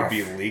least it would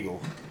be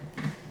legal.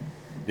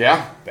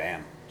 Yeah.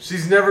 Bam.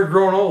 she's never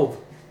grown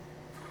old.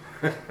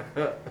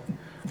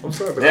 I'm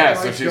sorry, but Yeah. I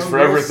So like she's young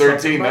forever girls sucking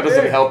 13. my That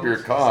doesn't dick. help your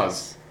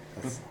cause.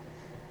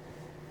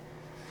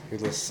 Your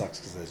list sucks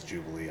because there's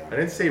Jubilee on it. I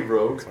didn't say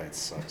rogue. That's why it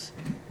sucks.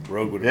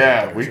 Rogue would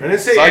Yeah. have We. been I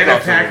didn't say Cyclops Anna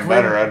would have been Paquin.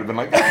 better. I'd have been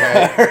like,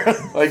 okay.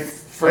 Like I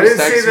first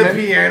didn't say the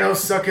X-Men. piano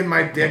sucking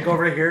my dick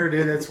over here,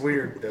 dude. That's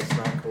weird. That's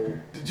not cool.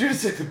 Did you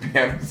just say the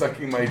piano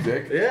sucking my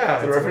dick? Yeah,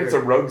 The it's reference to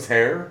weird. Rogue's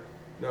hair.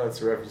 No,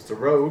 it's a reference to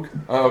Rogue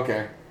Oh,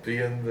 okay.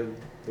 being the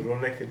little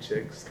naked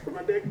chick. Suck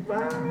my dick.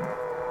 Bye.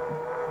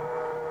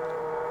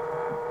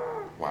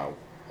 Wow.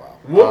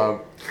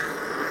 Whoop.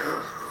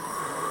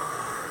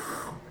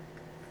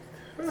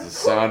 It's the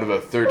sound of a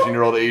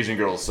 13-year-old Asian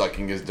girl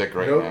sucking his dick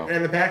right Nope. now.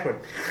 And the Paquin.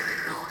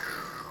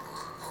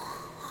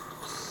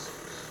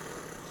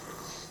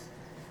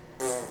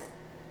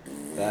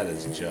 That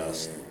is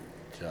just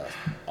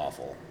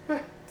awful.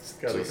 It's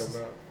gotta Just-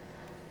 come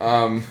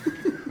out.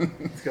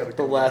 It's gotta The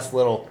come last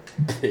little.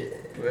 out.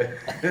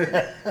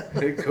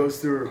 It goes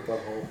through her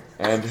butthole.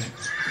 And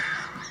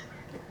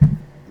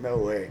No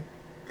way.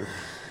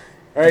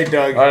 All right,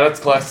 Doug. all right, let's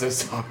class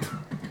this up.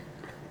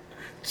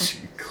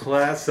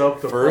 Class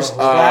up the First butthole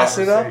class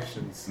it up?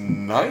 conversations.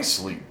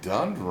 Nicely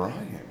done,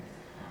 Ryan.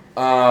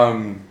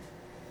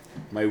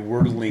 My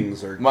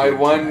wordlings are. My good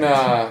one,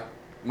 tonight.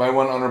 my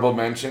one honorable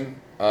mention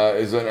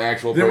is an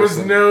actual There was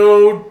person.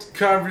 no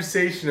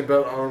conversation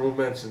about honorable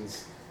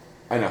mentions.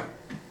 I know.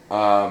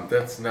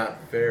 That's not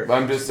fair. But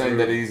I'm just saying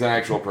that he's an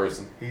actual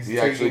person. He's he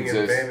actually taking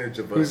exists. advantage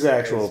of us. Who's the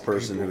actual as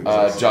person people. who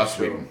exists? Joss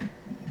Show. Whedon,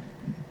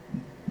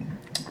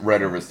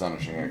 writer of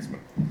Astonishing X-Men,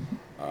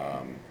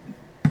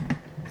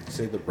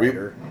 Say the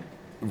writer.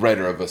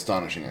 writer of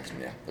Astonishing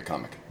X-Men. Yeah, the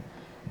comic.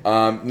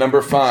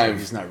 Number 5.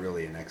 He's not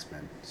really an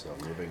X-Men, so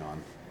moving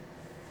on.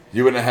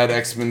 You wouldn't have had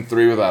X-Men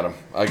 3 without him.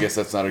 I guess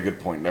that's not a good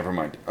point. Never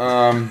mind.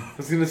 I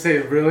was gonna say,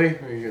 really?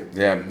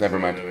 Yeah, never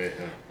mind.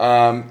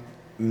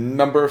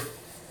 Number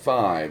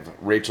 5,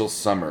 Rachel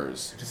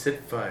Summers, I just said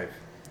 5.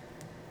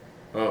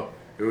 Oh,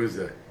 it was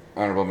a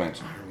honorable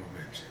mention. honorable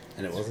mention.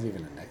 And it wasn't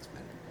even an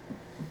X-Men.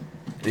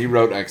 He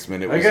wrote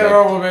X-Men. It I was got an a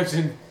honorable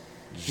mention.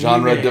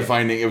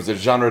 genre-defining. It was a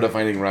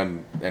genre-defining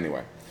run.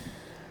 Anyway,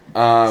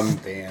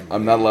 Stan.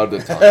 I'm not allowed to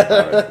talk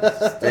about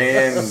it.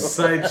 Stan.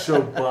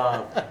 Sideshow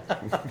Bob.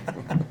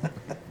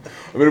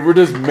 I mean, if we're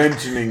just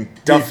mentioning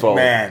Duff people.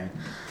 Man.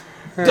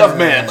 Duff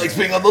Man likes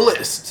being on the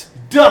list.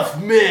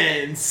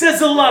 Duffman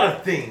says a lot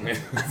of things.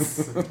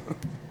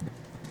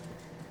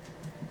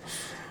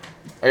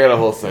 I got a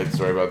whole side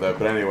story about that,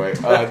 but anyway,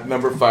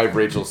 number 5,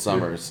 Rachel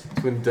Summers.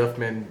 It's when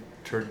Duffman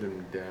turned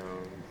him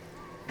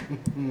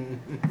down.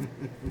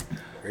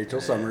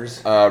 Rachel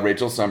Summers.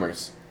 Rachel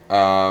Summers.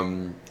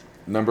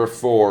 Number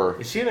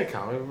 4, Is she in a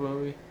comic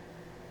movie?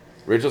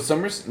 Rachel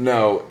Summers?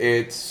 No,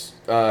 it's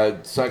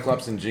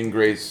Cyclops and Jean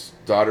Grey's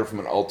daughter from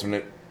an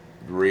alternate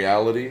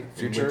reality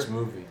future. In which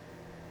movie?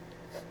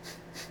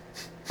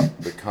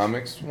 The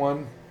comics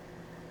one.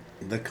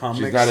 The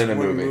comics. not in a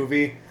one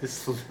movie. This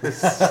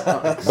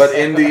sucks. But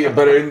in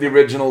the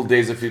original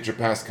Days of Future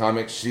Past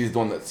comics, she's the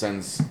one that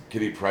sends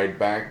Kitty Pryde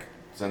back,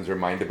 sends her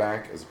mind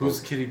back. As Who's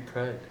opposed Kitty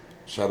Pryde?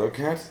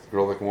 Shadowcat, the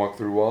girl that can walk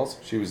through walls.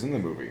 She was in the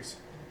movies.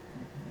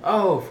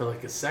 Oh, for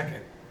like a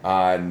second.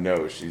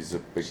 No, she's a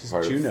big She's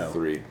part Juno. of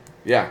 3.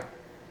 Yeah,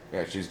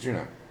 she's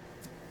Juno.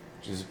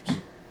 She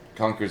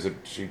conquers it.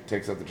 She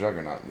takes out the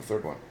Juggernaut in the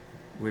 3rd one.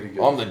 Way to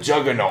go. I'm the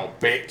Juggernaut,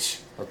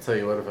 bitch. I'll tell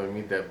you what, if I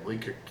meet that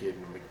Bleecker kid,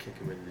 I'm gonna kick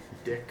him in the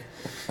dick.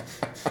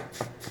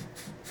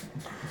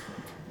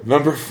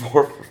 Number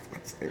 4. For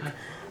fuck's sake.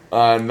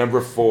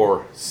 Number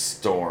 4,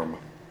 Storm.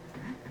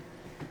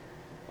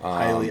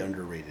 Highly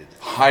underrated.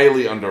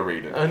 Highly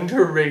underrated.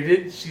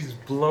 Underrated. She's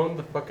blown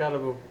the fuck out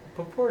of a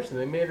proportion.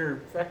 They made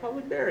her a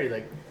Halle Berry.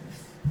 Like,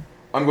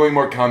 I'm going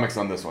more comics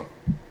on this one.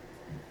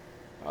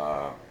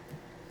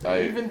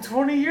 even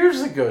 20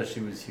 years ago, she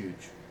was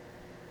huge.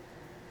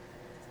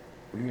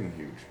 What do you mean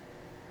huge?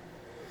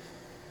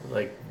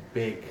 Like,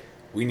 big.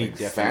 We need Like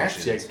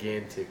definitions.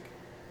 Gigantic.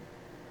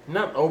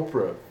 Not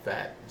Oprah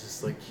fat,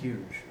 just like huge.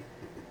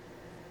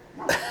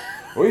 What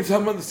are you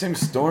talking about? The same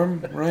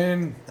Storm,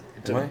 Ryan?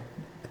 Am I?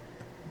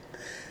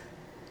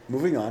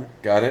 Moving on.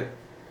 Got it.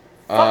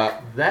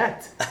 Fuck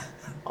that.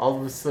 All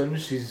of a sudden,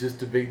 she's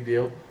just a big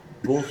deal.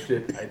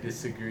 Bullshit. I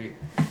disagree.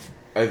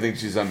 I think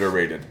she's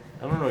underrated.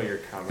 I don't know your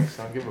comics.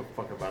 I don't give a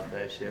fuck about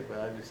that shit, but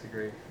I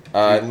disagree.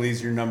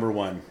 Jubilee's your number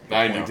one. The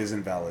I point know. is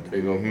invalid.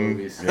 Big old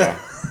movies. Yeah.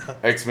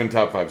 X-Men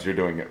top 5s. You're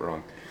doing it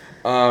wrong.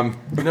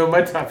 No,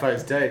 my top 5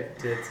 is tight.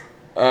 Tits.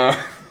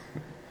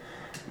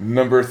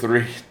 Number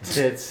 3.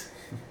 Tits.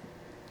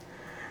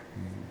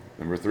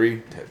 Number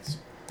 3. Tits.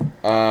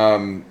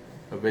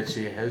 I bet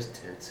she has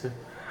tits. This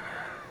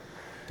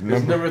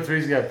Number, number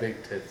 3's got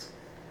big tits.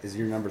 Is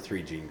your number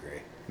 3 Jean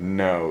Grey?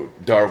 no.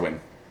 Darwin.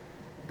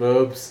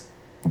 Boobs.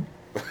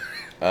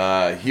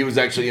 He was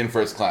actually in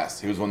first class.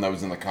 He was one that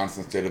was in the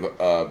constant state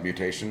of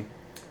mutation.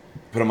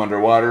 Put him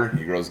underwater,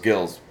 he grows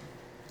gills.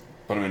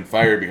 Put him in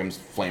fire, he becomes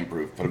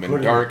flame-proof. Put him in Put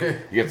him- dark,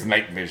 he gets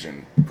night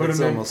vision. Put It's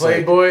him in almost like-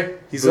 Playboy.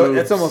 He's boobs.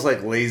 it's almost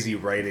like lazy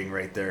writing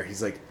right there.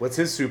 He's like, what's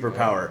his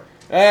superpower?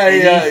 Yeah.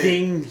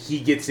 Anything he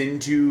gets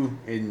into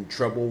in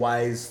trouble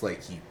wise,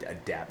 like he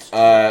adapts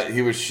to.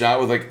 He was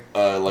shot with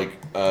like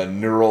a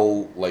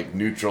neural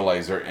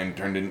neutralizer and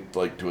turned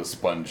into to a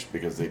sponge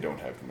because they don't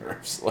have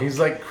nerves. He's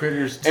like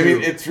Critters too. I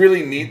mean, it's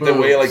really neat the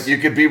way Boobs. you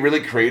could be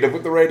really creative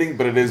with the writing,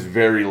 but it is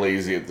very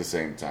lazy at the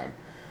same time.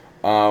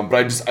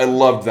 But I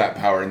loved that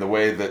power and the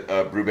way that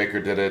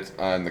Brubaker did it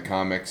in the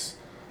comics,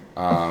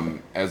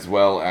 as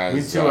well as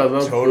Me too. I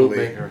love totally.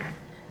 Blue Baker.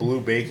 Blue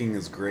baking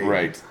is great.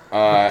 right.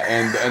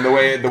 And the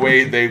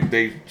way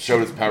they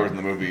showed his powers in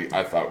the movie,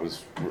 I thought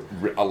was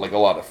like a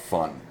lot of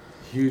fun.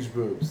 Huge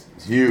boobs.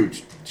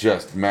 Huge,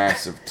 just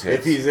massive If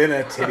tits. he's in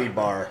a titty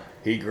bar,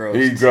 he grows.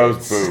 He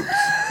grows tits.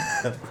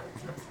 boobs.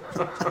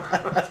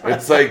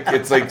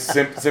 It's like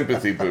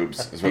sympathy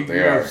boobs is what He they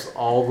are. grows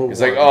all the It's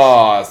like, ones.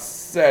 oh,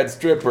 sad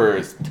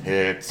strippers,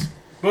 tits.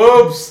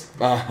 Boobs.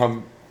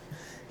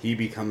 He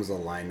becomes a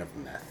line of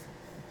meth.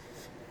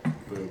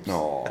 Boobs.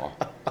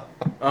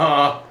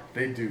 Aw.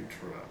 They do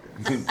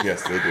drugs.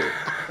 Yes, they do.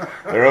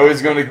 They're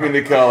always going to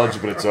community college,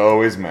 but it's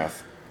always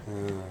meth.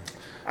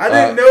 I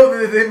didn't know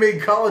that they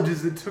made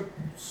colleges that took.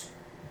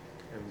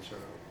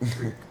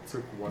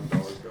 Took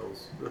 $1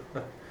 bills.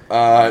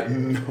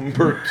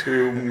 Number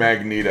 2,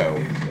 Magneto.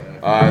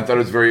 I thought it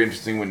was very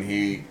interesting when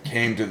he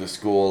came to the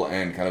school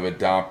and kind of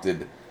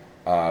adopted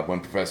when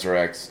Professor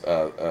X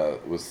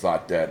was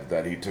thought dead,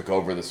 that he took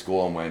over the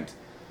school and went,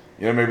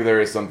 maybe there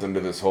is something to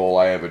this whole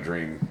I have a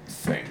dream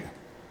thing.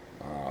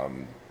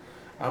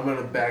 I'm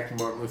gonna back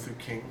Martin Luther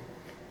King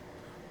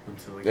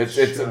until he It's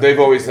gets shot. they've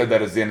always said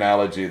that as the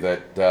analogy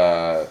that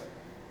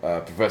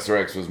Professor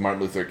X was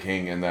Martin Luther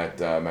King and that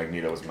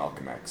Magneto was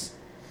Malcolm X,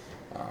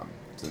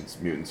 since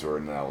mutants are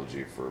an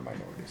analogy for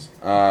minorities.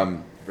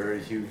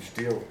 Very huge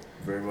deal.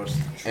 Very much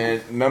true.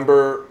 And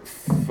number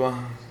 5.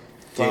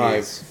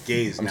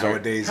 Gays. I'm sorry.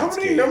 Nowadays, How it's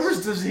many gays.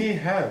 numbers does he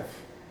have?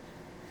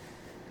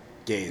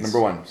 Gays.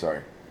 Number 1,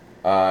 sorry.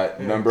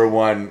 Number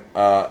 1,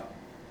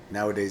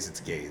 Nowadays, it's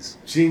gays.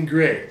 Jean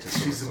Grey.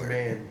 Just She's so a we're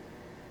man.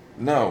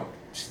 no.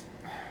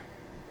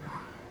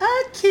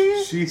 I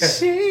can't She has-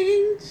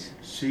 change.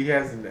 She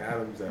has an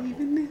Adam's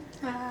apple.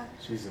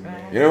 She's a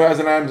man. You know who has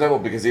an Adam's apple?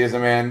 Because he is a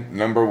man.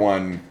 Number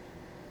 1,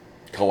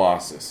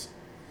 Colossus.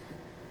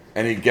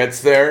 And he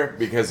gets there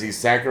because he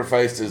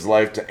sacrificed his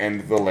life to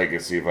end the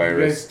legacy You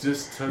virus. guys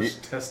just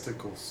touched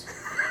testicles.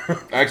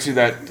 Actually,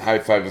 that high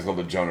five is called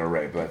the Jonah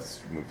Ray, but that's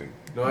moving.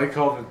 No, I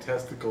called it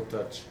testicle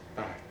touch.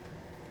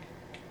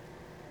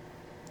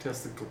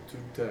 Testicle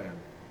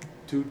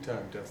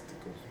two-time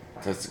testicles.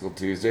 Testicle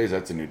Tuesdays,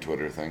 that's a new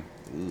Twitter thing.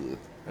 Ugh.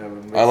 That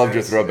would make I loved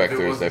your sense Throwback if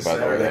it Thursday, wasn't by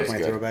the way. That Saturday. was My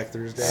good. Throwback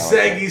Thursday.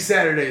 Saggy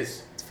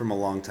Saturdays. It's from a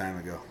long time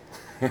ago.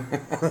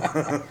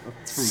 Low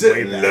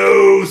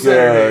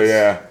Saturdays.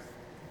 Yeah.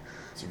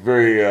 It's a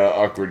very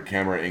awkward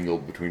camera angle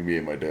between me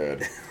and my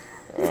dad.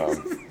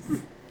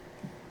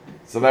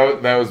 So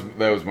that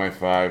was my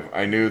 5.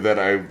 I knew that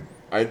I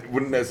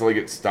wouldn't necessarily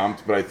get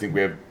stumped, but I think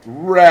we have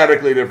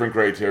radically different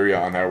criteria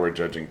on how we're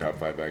judging top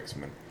 5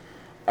 X-Men.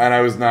 And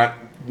I was not,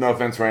 no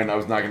offense, Ryan, I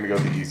was not going to go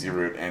the easy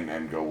route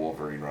and go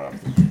Wolverine right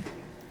off the bat.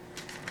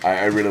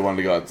 I really wanted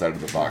to go outside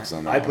of the box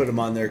on that. I put him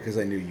on there because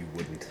I knew you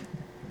wouldn't.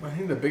 I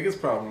think the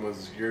biggest problem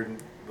was you're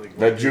like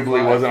That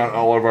Jubilee 5. wasn't on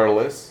all of our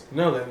lists.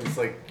 No, then it's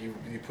like you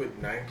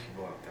put 9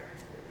 people out there.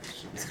 It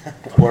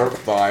should- Or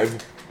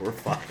 5. Or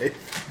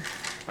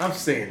 5. I'm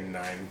saying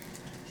 9.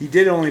 He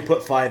did only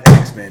put 5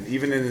 X-Men,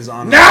 even in his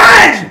honor.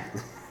 9!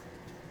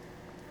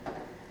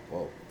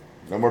 Whoa.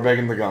 No more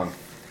begging the gun.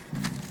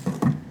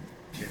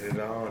 Get it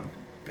on.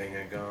 Bang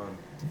it gone.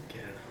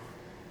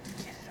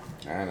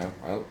 I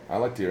know. I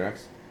like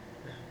T-Rex.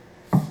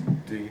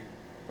 Do you?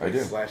 I do.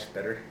 Slash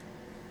better.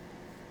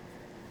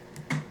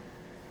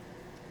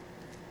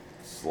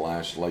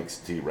 Slash likes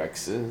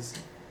T-Rexes.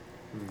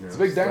 No. It's a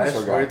big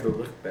dinosaur guy. Slash award the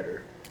look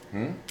better.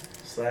 Hmm?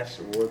 Slash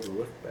award the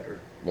look better.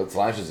 But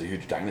Slash is a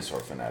huge dinosaur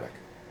fanatic.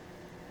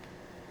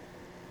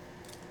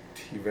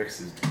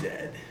 T-Rex is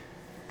dead.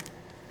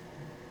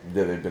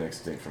 Yeah, they've been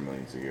extinct for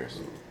millions of years.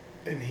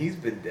 And he's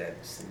been dead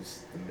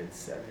since the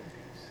mid-70s.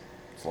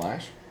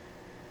 Slash?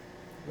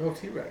 No,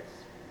 T-Rex.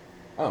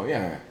 Oh,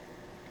 yeah.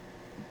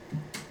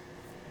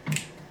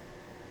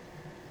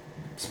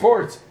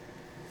 Sports.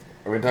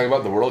 Are we going to talk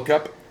about the World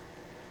Cup?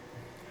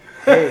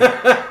 Hey,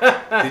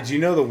 did you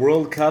know the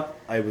World Cup?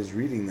 I was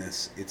reading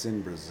this. It's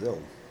in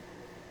Brazil.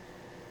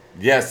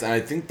 Yes, and I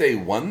think they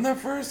won the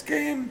first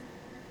game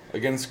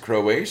against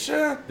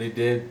Croatia. They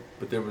did,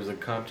 but there was a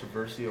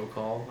controversial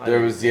call.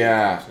 There was,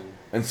 yeah.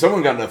 And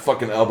someone got a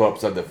fucking elbow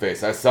upside the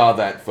face. I saw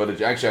that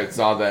footage. Actually, I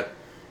saw that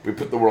we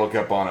put the World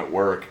Cup on at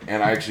work,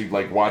 and I actually,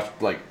 like,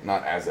 watched, like,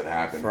 not as it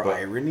happened. For but,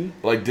 irony?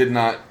 like, did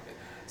not...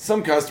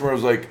 Some customer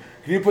was like,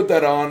 can you put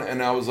that on?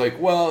 And I was like,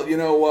 well, you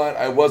know what?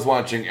 I was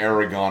watching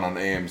Aragon on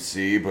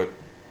AMC, but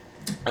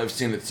I've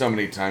seen it so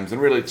many times. And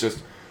really, it's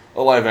just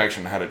a live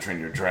action How to Train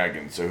Your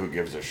Dragon, so who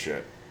gives a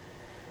shit?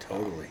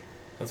 Totally.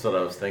 That's what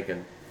I was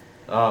thinking.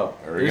 This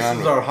Aragon,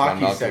 is our John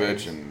hockey Malkovich,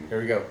 segment. and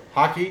Here we go.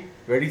 Hockey,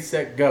 ready,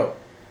 set, go.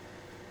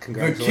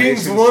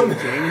 Congratulations Kings won. to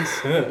the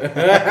Kings.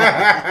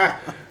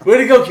 Way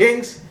to go,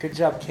 Kings. Good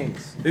job,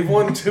 Kings. They've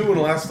won 2 in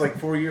the last,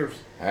 4 years.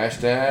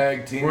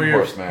 hashtag Team 4 years.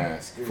 Horse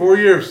Mask. 4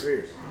 years.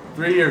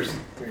 3 years.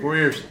 4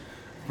 years.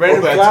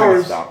 Brandon Well, that's gonna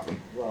Flowers. stop them.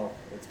 Well,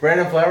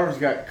 Brandon Flowers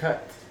got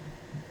cut.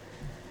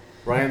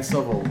 Ryan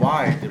Silva.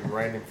 Why did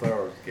Brandon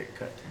Flowers get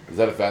cut? Is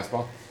that a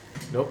fastball?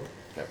 Nope.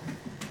 Okay.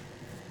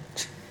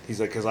 he's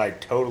like, because I'm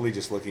totally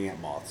just looking at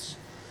moths.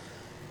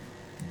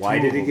 Why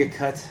did he get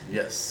cut?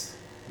 Yes.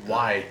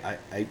 Why?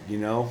 You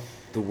know,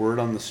 the word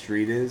on the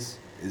street is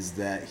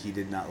that he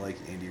did not like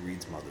Andy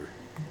Reid's mother.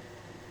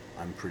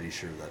 I'm pretty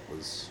sure that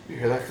was. You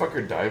hear that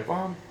fucker dive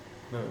bomb?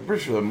 No, I'm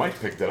pretty sure the mic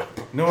picked it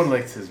up. no one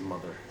likes his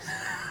mother.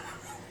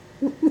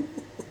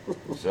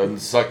 Doesn't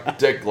suck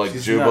dick like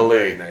She's not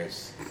very Jubilee.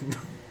 nice.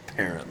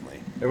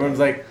 Apparently. Everyone's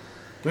like,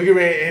 look at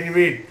me, Andy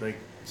Reid. Like,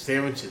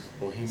 sandwiches.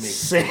 Well, he makes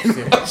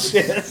Sandwiches.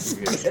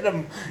 sandwiches. Get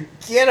him.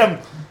 Get him.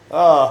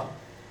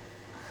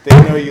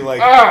 They know you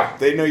like. Ah!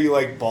 They know you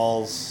like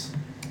balls.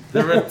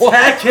 They're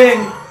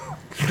attacking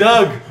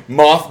Doug.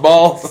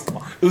 Mothballs?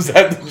 Is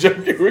that the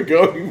joke you were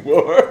going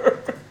for?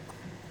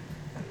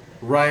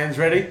 Ryan's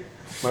ready.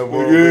 My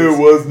world Yeah, it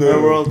was My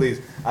no. world leads.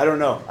 I don't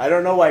know. I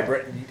don't know why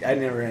Brett. I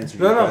never answered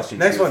your No. question.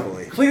 Next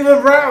truthfully. one.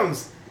 Cleveland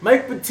Browns.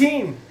 Mike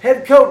Bettine,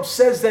 head coach,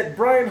 says that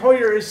Brian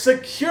Hoyer is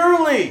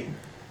securely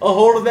a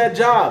hold of that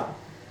job.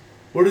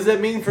 What does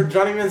that mean for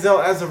Johnny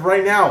Manziel as of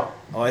right now?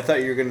 Oh, I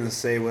thought you were going to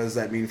say, what does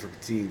that mean for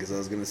Patine? Because I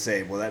was going to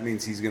say, well, that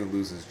means he's going to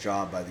lose his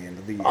job by the end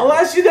of the year. I'll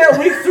ask you that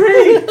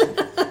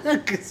week 3.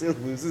 Because he'll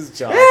lose his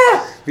job.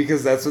 Yeah.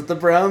 Because that's what the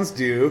Browns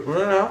do.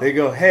 Yeah. They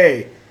go,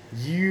 hey,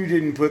 you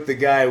didn't put the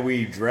guy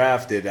we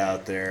drafted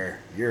out there.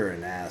 You're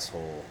an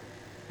asshole.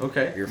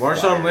 Okay. You're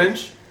Marshawn fired.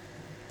 Lynch.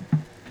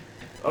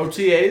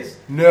 OTAs?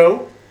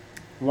 No.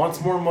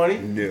 Wants more money?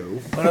 No.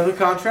 Another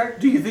contract?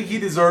 Do you think he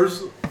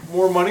deserves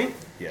more money?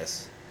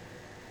 Yes.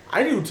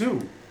 I do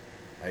too.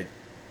 I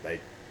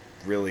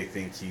really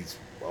think he's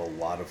a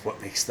lot of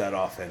what makes that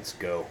offense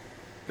go.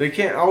 They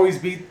can't always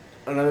beat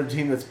another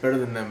team that's better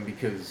than them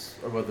because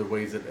of other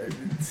ways that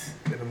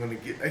I'm gonna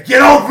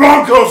get all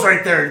Broncos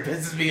right there. It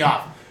pisses me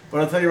off.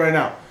 But I'll tell you right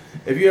now,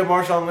 if you have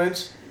Marshawn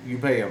Lynch, you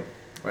pay him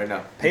right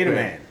now. Pay You the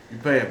man. You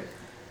pay him.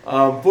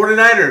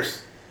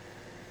 49ers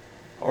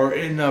are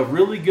in a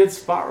really good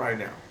spot right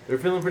now. They're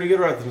feeling pretty good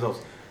about themselves.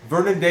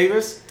 Vernon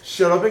Davis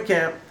showed up at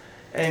camp,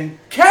 and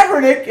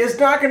Kaepernick is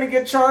not going to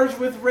get charged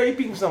with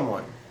raping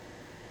someone.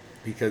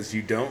 Because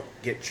you don't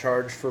get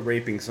charged for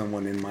raping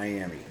someone in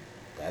Miami.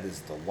 That is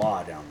the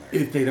law down there.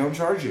 If they don't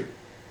charge you.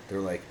 They're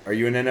like, are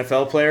you an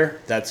NFL player?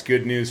 That's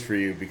good news for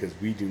you because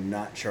we do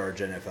not charge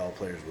NFL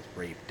players with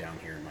rape down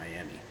here in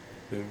Miami.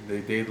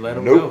 They let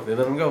him Nope. go. They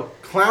let him go.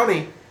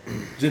 Clowney,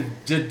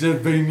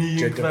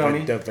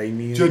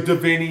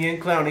 Jadavanian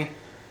Clowney,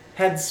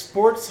 had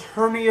sports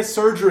hernia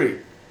surgery.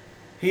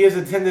 He has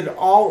attended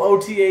all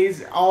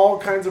OTAs, all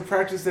kinds of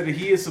practice that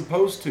he is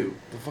supposed to.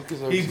 The fuck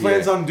is He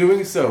plans on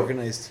doing so.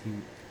 Organized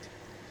team,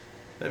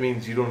 That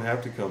means you don't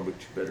have to come, but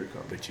you better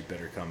come. but you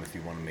better come if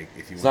you want to make.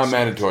 If you It's want not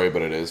mandatory,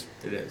 but it is.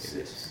 It is.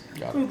 It is.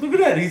 Got Look at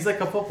that. He's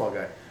like a football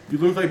guy. You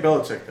look like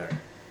Belichick there.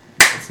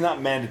 It's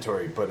not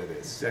mandatory, but it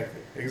is.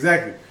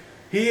 Exactly.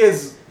 He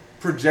is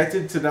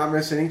projected to not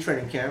miss any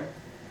training camp.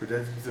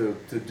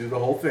 Projected to do the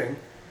whole thing.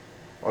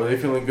 Are they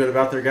feeling good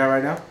about their guy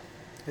right now?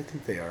 I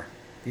think they are.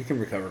 You can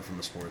recover from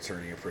a sports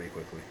hernia pretty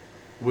quickly.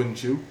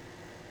 Wouldn't you?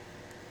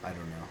 I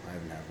don't know. I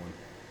haven't had one.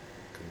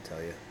 Couldn't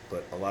tell you,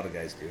 but a lot of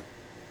guys do.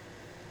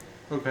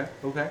 Okay.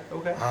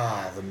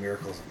 Ah, the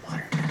miracles of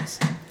modern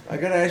medicine. I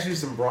gotta ask you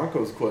some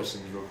Broncos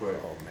questions real quick.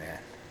 Oh man.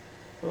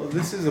 Well,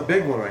 this is a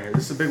big one right here.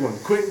 This is a big one.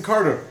 Quentin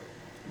Carter.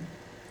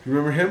 You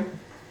remember him?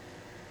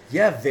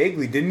 Yeah,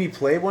 vaguely. Didn't he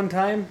play one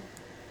time?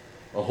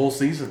 A whole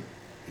season.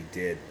 He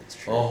did. It's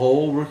true. A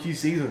whole rookie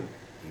season.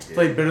 He did.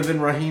 Played better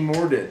than Raheem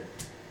Moore did.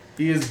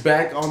 He is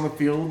back on the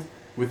field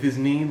with his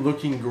knee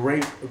looking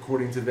great,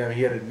 according to them.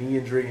 He had a knee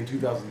injury in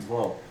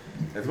 2012.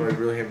 That's why we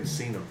really haven't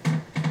seen him.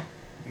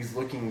 He's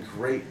looking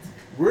great.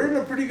 We're in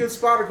a pretty good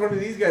spot, according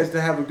to these guys,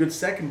 to have a good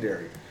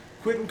secondary.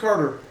 Quentin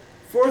Carter,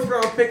 4th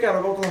round pick out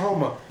of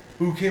Oklahoma,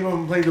 who came up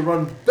and played the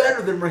run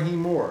better than Raheem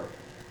Moore.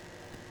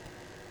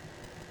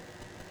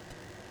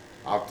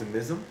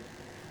 Optimism?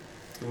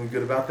 Feeling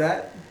good about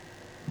that?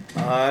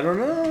 I don't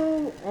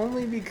know.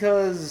 Only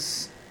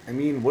because, I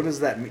mean, what does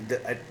that mean?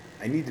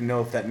 I need to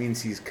know if that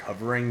means he's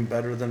covering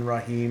better than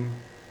Raheem.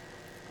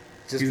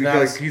 Just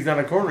because He's not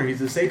a corner,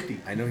 he's a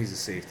safety. I know he's a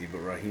safety, but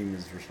Raheem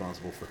is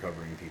responsible for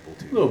covering people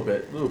too. A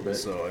little bit.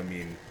 So, I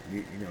mean,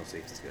 you know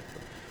safety's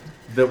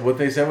good. What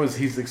they said was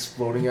he's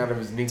exploding out of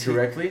his knee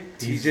correctly.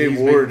 TJ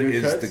Ward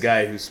is the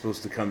guy who's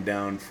supposed to come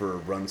down for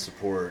run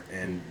support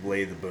and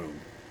lay the boom.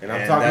 And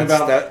I'm talking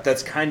about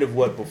that's kind of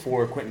what,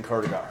 before Quentin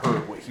Carter got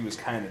hurt, what he was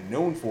kind of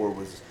known for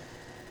was,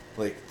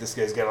 like, this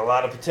guy's got a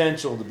lot of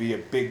potential to be a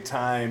big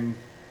time,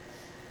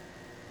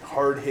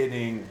 hard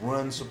hitting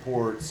run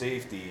support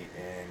safety,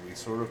 and we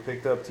sort of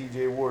picked up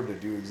TJ Ward to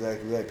do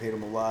exactly that. Paid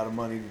him a lot of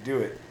money to do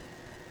it.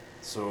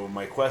 So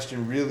my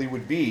question really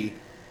would be,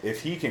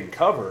 if he can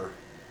cover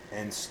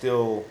and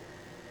still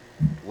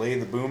lay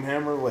the boom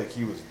hammer like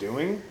he was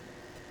doing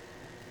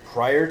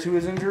prior to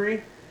his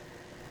injury,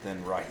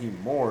 then Raheem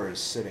Moore is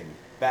sitting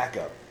back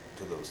up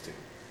to those two.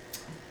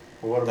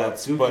 Well, what about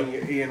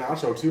Suki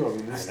Iheanacho too? I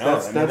mean, that's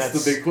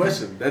the big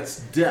question.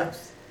 That's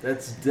depth.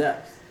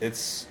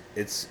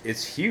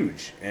 It's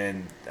huge,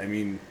 and I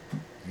mean,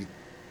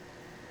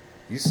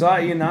 you saw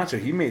Iheanacho.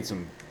 He made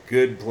some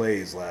good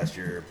plays last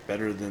year,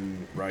 better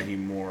than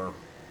Raheem Moore.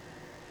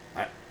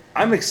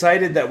 I'm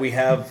excited that we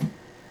have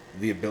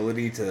the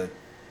ability to,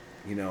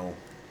 you know,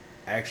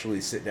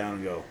 actually sit down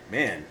and go,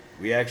 man,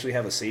 we actually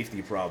have a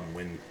safety problem.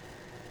 When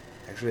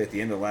actually at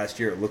the end of last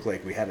year, it looked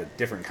like we had a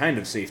different kind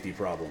of safety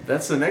problem.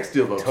 That's the next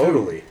deal, though.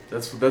 Totally. Too.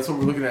 That's what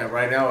we're looking at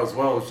right now as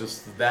well. Is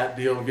just that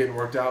deal getting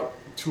worked out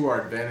to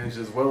our advantage,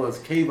 as well as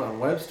Kayvon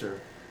Webster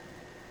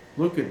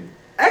looking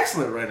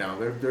excellent right now.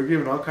 They're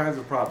giving all kinds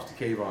of props to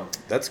Kayvon.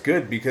 That's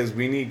good, because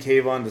we need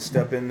Kayvon to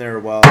step in there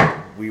while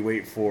we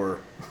wait for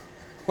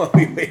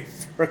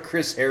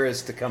Chris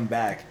Harris to come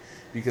back,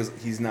 because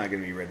he's not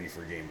going to be ready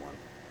for game one.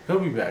 He'll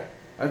be back.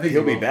 I think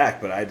he'll be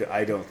back, but I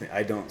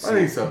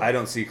think so. I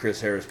don't see Chris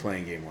Harris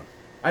playing game one.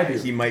 I do.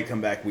 He might come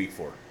back week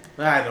 4.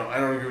 I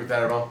don't agree with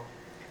that at all.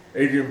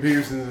 Adrian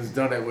Peterson has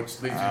done it,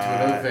 which leads me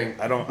to another thing.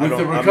 I'm not going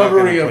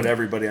to put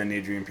everybody on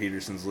Adrian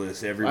Peterson's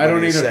list.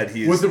 Everybody said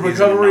he's with the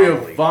recovery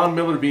of Von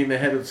Miller being the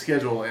head of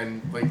schedule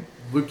and like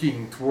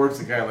looking towards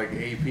a guy like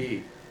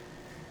AP.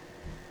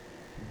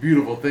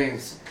 Beautiful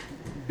things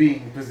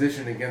being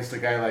positioned against a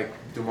guy like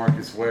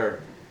DeMarcus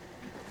Ware.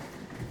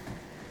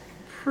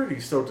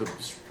 Pretty stoked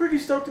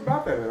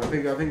about that, man. I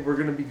think we're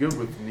gonna be good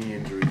with knee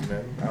injuries,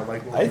 man.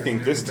 I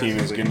think this team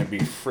is gonna be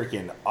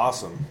freaking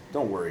awesome.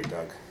 Don't worry,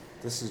 Doug.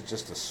 This is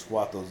just to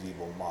swat those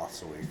evil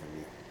moths away from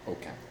you.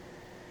 Okay.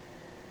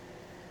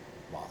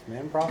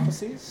 Mothman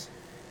prophecies?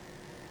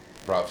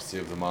 Prophecy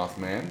of the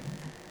Mothman.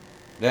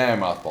 Nah,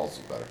 Mothballs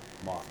is better.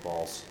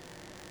 Mothballs.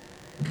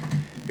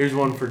 Here's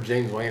one for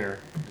James Wayner.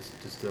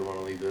 Just want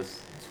to leave this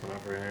one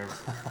up right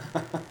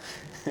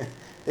here.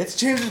 It's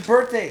James'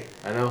 birthday.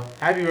 I know.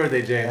 Happy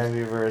birthday, James.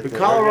 Happy birthday. The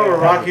Colorado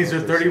Rockies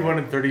are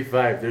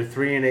 31-35. They're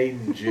 3-8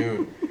 in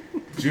June.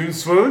 June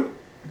swoon?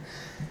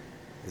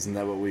 Isn't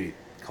that what we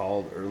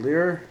called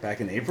earlier,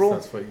 back in April?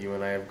 That's what you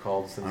and I have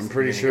called since. I'm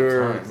pretty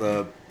sure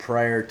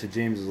prior to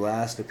James'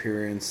 last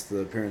appearance, the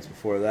appearance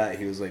before that,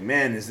 he was like,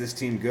 "Man, is this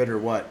team good or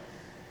what?"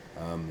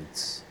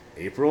 It's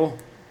April.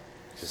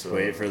 Just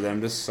wait for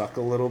them to suck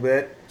a little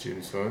bit.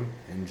 June swoon.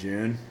 In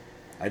June.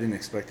 I didn't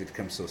expect it to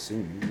come so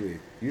soon.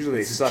 Usually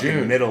they suck in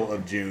the middle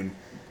of June,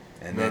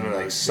 and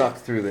then suck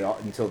through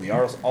until the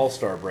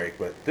All-Star break.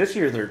 But this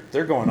year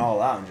they're going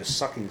all out and just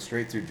sucking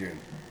straight through June.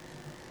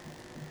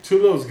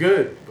 Tulo's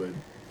good, but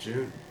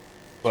June.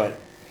 But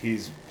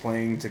he's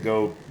planning to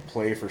go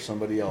play for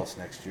somebody else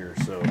next year,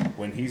 so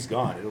when he's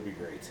gone, it'll be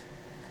great.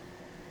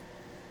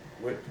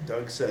 What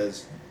Doug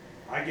says,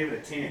 I give it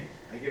a 10.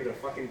 I give it a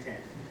fucking 10.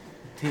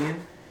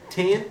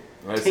 10?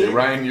 I say,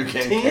 Ryan, you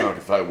can't count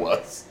if I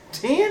was.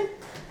 10?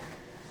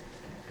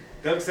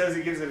 Doug says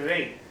he gives it an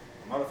 8.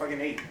 A motherfucking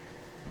 8.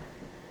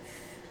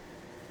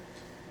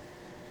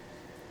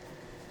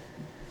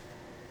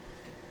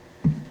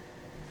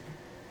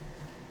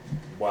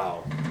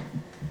 Wow.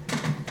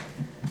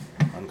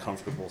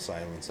 Uncomfortable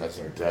silence. That's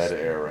dead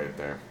air right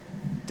there.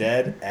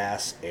 Dead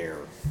ass air.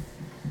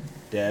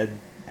 Dead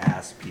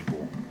ass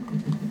people.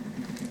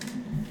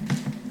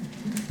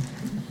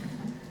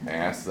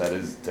 Ass that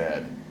is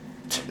dead.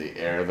 The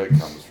air that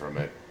comes from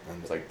it.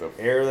 And it's like the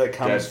air that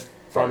comes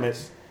from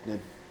farts. it.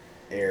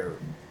 The air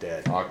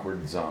dead.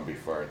 Awkward zombie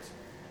farts.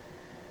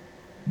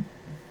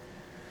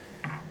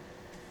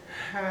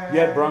 You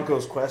had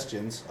Broncos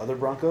questions. Other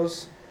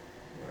Broncos?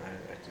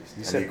 You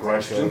Any said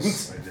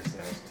questions? Broncos. I just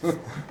asked.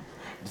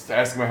 Just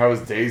ask him how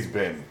his day's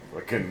been.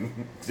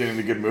 Fucking seen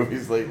any good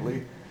movies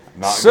lately?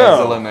 Not So-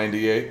 Godzilla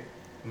 '98.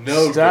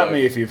 No, Stop Doug.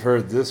 me if you've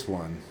heard this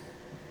one.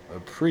 A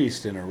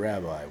priest and a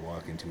rabbi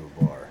walk into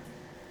a bar.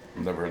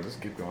 Never heard this.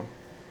 Keep going.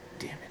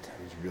 Damn it!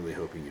 I was really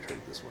hoping you'd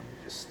heard this one.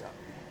 You just stopped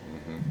me.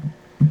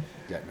 Mm-hmm.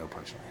 Got no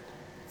punchline.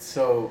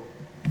 So,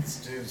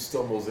 this dude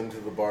stumbles into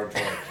the bar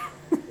drunk,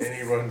 and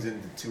he runs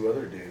into two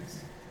other dudes.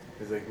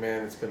 He's like,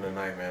 man, it's been a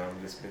night, man.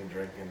 I've just been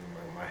drinking.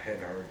 My head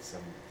hurts.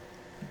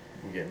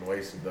 I'm getting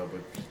wasted, though.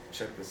 But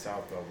check this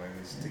out, though, man.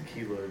 This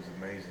tequila is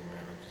amazing,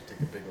 man. I'll just take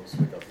a big old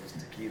swig of this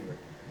tequila.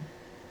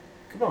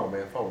 Come on,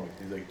 man. Follow me.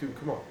 He's like, dude,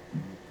 come on.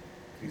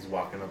 He's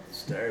walking up the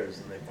stairs,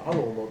 and they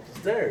follow him up the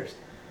stairs.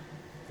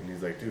 And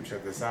he's like, dude,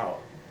 check this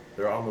out.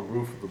 They're on the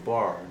roof of the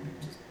bar. And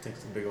he just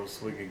takes a big old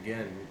swig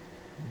again.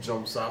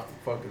 Jumps off the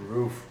fucking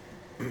roof.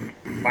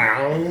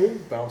 Bow,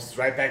 bounces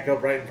right back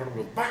up right in front of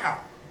him. Goes, wow,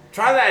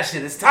 try that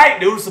shit. It's tight,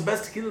 dude. It's the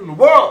best tequila in the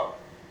world.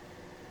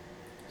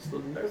 So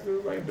the next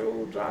dude's like,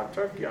 dude, drive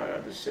turkey. I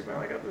got this shit, man.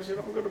 I got this shit.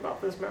 I'm good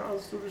about this, man.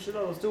 Let's do this shit.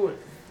 Let's do it.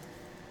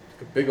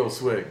 Take a big old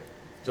swig.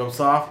 Jumps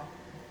off.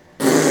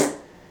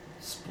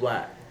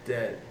 Splat.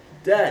 Dead.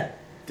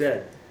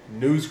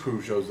 News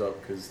crew shows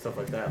up because stuff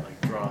like that like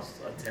draws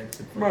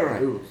attention from the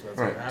news. That's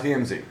what Right.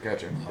 happens. TMZ.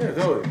 Gotcha. Yeah,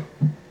 totally.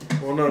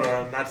 Well, no,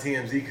 not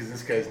TMZ because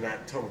this guy's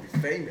not totally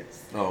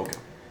famous. Oh, okay.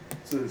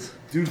 So this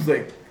dude's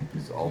like,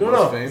 He's almost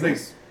no, famous.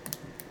 he's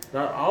like,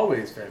 not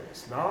always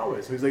famous, not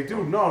always. So he's like,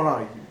 dude,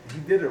 no, he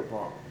did it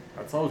wrong.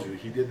 I told you,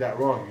 he did that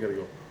wrong.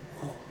 You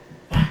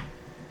gotta go,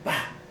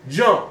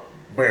 jump,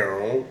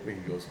 barrel.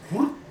 And he goes,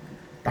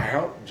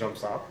 bow,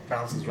 jumps off,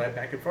 bounces right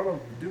back in front of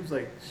him. The dude's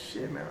like,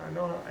 shit, man, I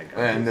know how I got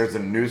And this.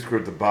 there's a news crew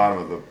at the bottom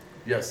of the.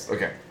 Yes.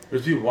 Okay.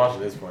 There's people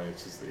watching this point.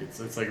 It's just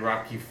it's like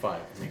Rocky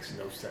 5. It makes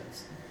no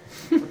sense.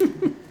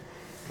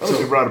 Unless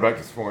you brought it back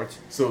to sports.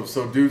 So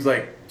dude's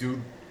like,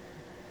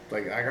 I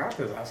got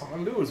this. I have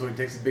something to do. So he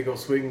takes a big old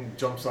swing,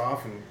 jumps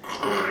off, and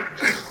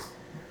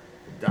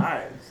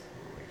dies.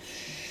 I'm like,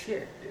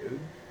 shit, dude.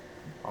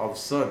 All of a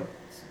sudden,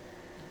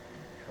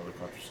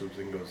 helicopter swoops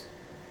in and goes,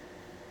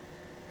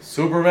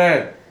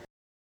 Superman!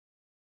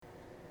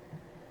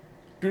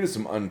 Due to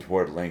some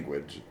untoward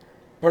language,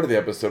 part of the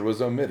episode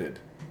was omitted.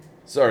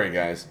 Sorry,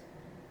 guys.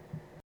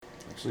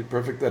 Actually,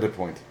 perfect edit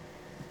point.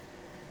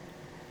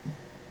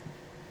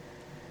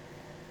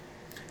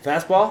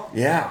 Fastball?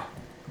 Yeah.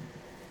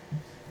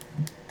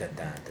 Dun,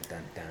 dun, dun,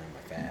 dun, dun,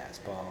 my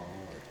fastball.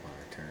 It's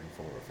my turn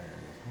for a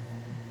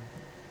fastball.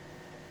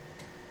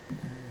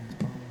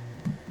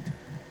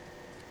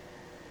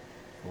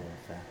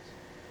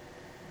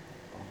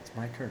 It's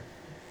my turn.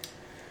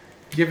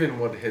 Given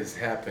what has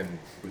happened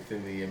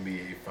within the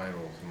NBA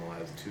Finals in the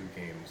last two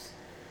games,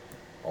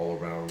 all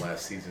around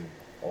last season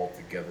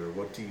altogether,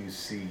 what do you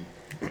see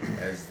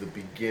as the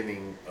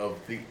beginning of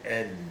the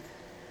end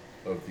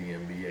of the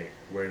NBA?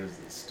 Where does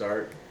it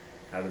start?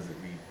 How does it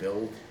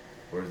rebuild?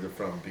 Where is it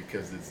from?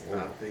 Because it's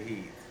not the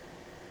Heat.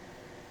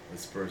 The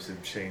Spurs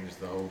have changed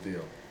the whole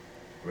deal.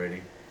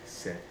 Ready,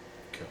 set,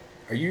 go.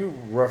 Are you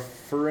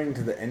referring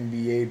to the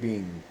NBA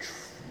being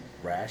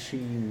trashy,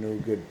 no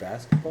good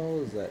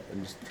basketball? Is that,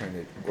 I'm just trying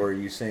to, or are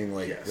you saying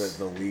like Yes.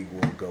 the league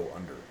will go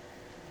under?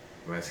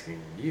 I'm asking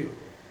you.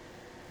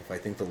 If I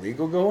think the league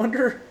will go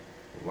under?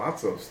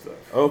 Lots of stuff.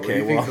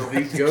 Okay, Where well, do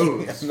you think the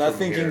league goes? I'm not from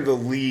thinking here? the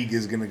league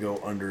is going to go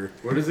under.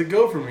 Where does it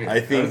go from here? I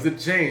think- How does it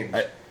change?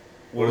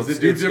 What does it's-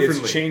 it do it's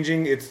differently?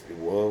 changing. It's,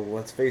 well,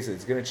 let's face it.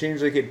 It's going to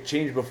change like it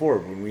changed before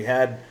when we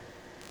had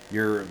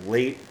your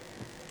late,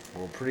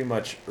 well, pretty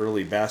much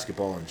early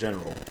basketball in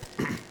general,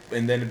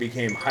 and then it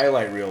became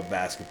highlight reel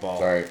basketball.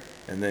 Sorry.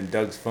 And then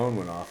Doug's phone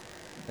went off,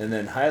 and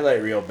then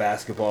highlight reel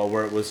basketball,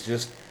 where it was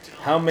just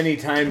how many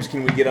times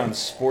can we get on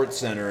Sports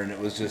Center, and it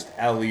was just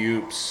alley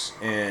oops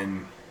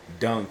and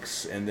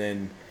dunks, and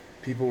then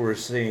people were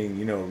saying,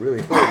 you know,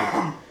 really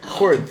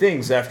horrid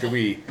things after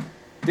we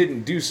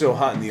didn't do so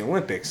hot in the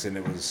Olympics, and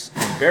it was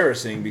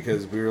embarrassing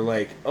because we were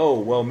like, oh,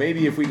 well,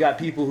 maybe if we got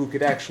people who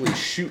could actually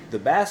shoot the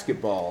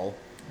basketball,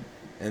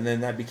 and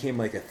then that became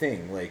like a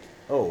thing, like,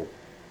 oh,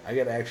 I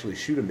got to actually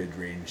shoot a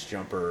mid-range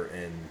jumper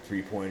and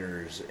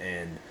three-pointers,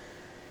 and,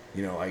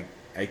 you know,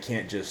 I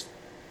can't just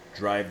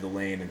drive the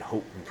lane and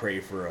hope and pray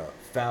for a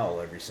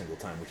foul every single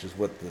time, which is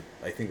what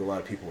I think a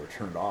lot of people are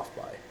turned off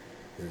by,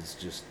 is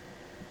just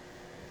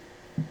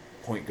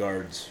point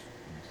guards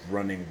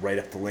running right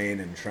up the lane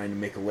and trying to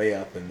make a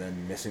layup and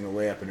then missing a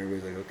layup, and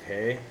everybody's like,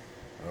 okay,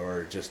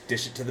 or just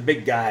dish it to the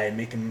big guy and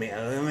make him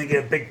let me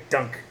get a big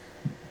dunk.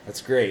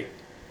 That's great.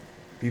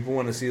 People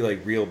want to see like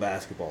real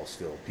basketball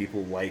still.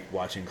 People like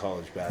watching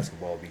college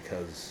basketball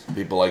because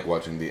People like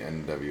watching the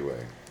NWA.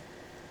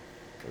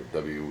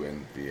 Or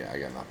WNBA. I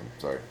got nothing.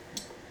 Sorry.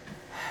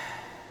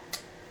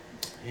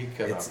 He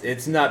cut off.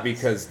 it's not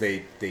because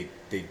they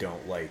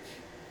don't like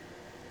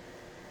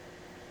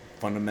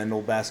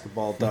fundamental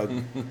basketball. Doug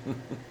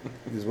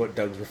is what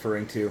Doug's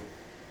referring to.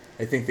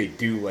 I think they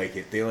do like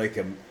it. They like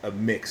a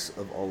mix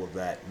of all of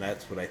that, and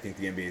that's what I think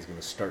the NBA is going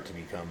to start to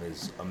become,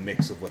 is a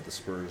mix of what the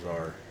Spurs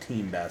are,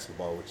 team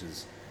basketball, which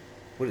is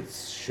what it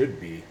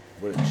should be.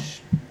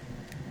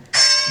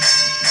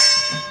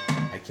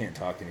 I can't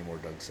talk anymore.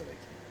 Doug said I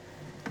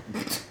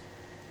can't.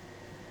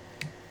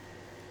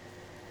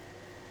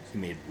 He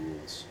made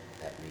rules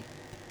at me.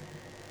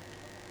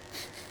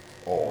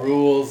 Oh.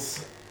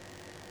 Rules.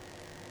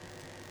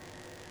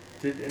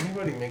 Did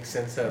anybody make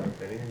sense out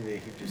of anything that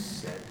he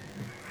just said?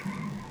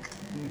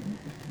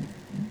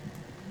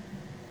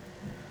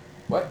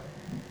 What?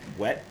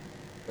 Wet?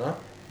 Huh?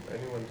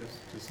 Anyone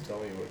just tell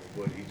me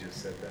what he just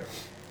said there.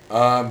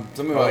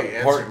 Something Oh, about he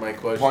answered my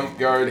question. point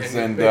guards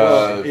and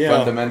Yeah.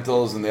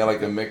 fundamentals, and they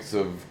like a mix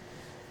of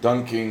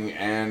dunking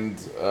and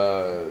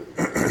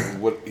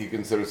what he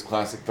considers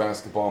classic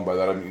basketball. And by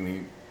that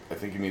I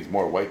think he means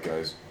more white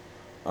guys.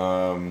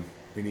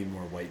 We need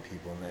more white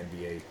people in the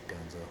NBA,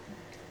 Gonzo.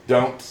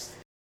 Don't.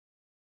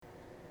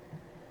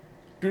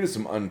 Due to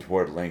some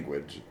untoward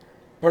language,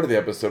 part of the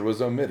episode was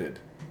omitted.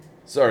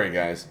 Sorry,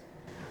 guys.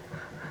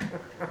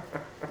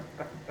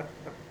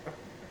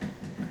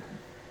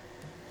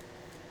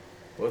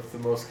 What's the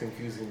most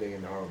confusing thing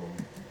in Harlem?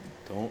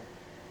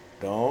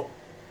 Don't.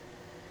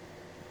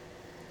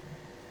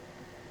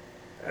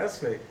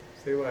 Ask me.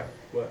 Say what?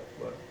 What?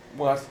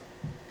 What?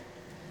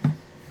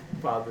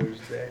 Father's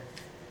Day.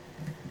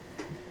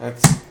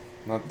 That's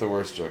not the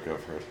worst joke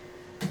I've heard.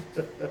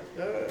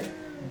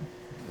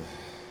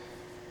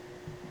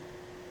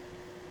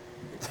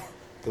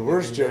 The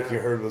worst joke you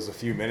heard was a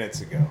few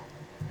minutes ago.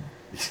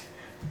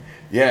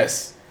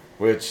 Yes,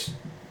 which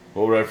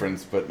we'll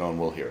reference, but no one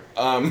will hear.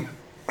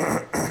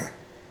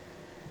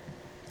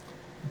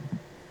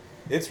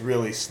 It's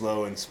really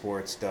slow in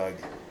sports, Doug.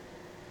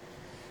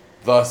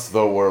 Thus,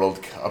 the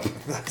World Cup.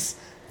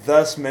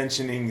 Thus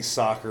mentioning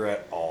soccer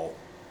at all.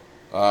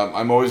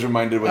 I'm always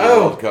reminded when the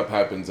Oh! World Cup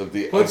happens of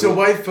the Bunch of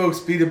white folks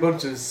beat a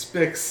bunch of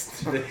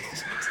spicks today.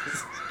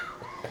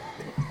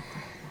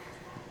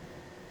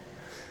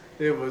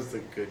 It was a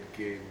good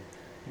game.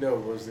 No, it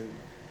wasn't.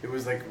 It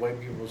was like white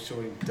people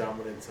showing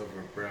dominance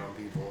over brown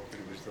people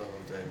pretty much the whole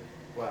time.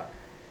 Wow.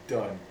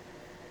 Done.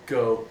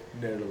 Go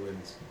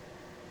Netherlands.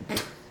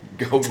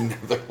 Go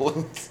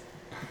Netherlands.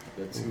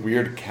 That's who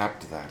Weird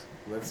capped that.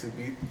 That's who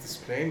beat the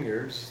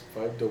Spaniards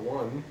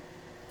 5-1.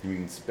 You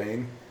mean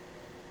Spain?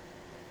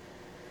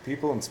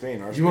 People in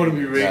Spain are. You want to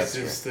be That's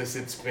racist? I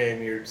said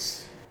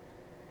Spaniards.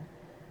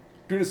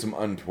 Due to some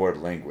untoward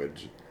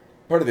language,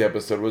 part of the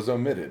episode was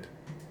omitted.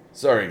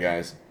 Sorry,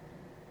 guys.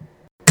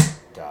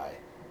 Die.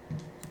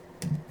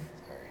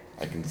 Sorry.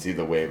 I can see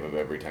the wave of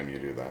every time you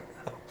do that.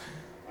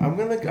 I'm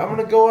gonna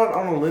go out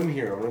on a limb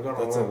here. I'm gonna go out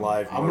on That's a a limb.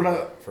 live I'm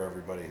gonna for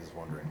everybody who's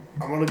wondering.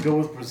 go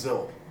with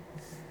Brazil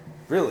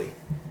Really?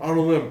 on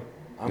a limb.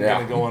 I'm Yeah.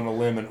 gonna go on a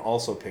limb and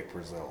also pick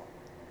Brazil.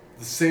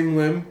 The same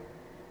limb.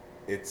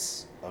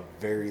 It's a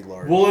very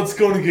large. Well, it's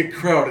going to get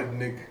crowded,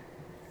 Nick.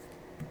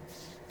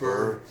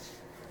 Burr.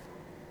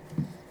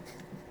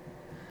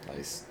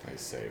 Nice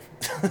save.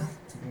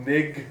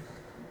 Nig.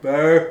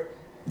 Burr.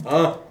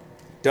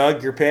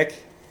 Doug, your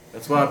pick.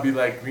 That's why I'd be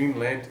like Green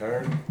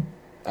Lantern.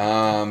 I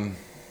don't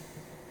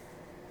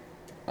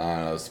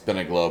know. Spin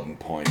a globe and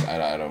point.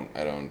 I don't.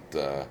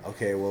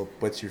 Okay, well,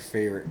 what's your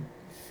favorite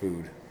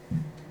food?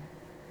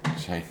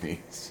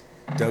 Chinese.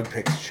 Doug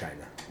picks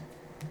China.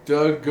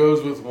 Doug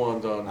goes with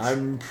wontons.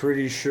 I'm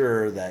pretty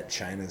sure that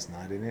China's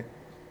not in it.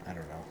 I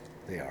don't know.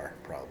 They are,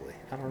 probably.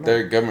 I don't know.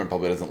 Their government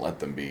probably doesn't let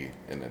them be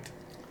in it.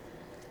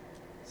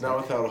 Not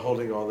without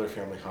holding all their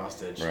family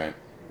hostage. Right.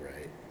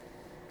 Right.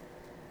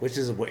 Which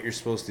is what you're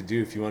supposed to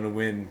do if you want to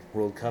win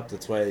World Cup.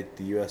 That's why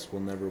the U.S. will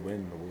never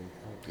win the World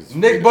Cup. 'Cause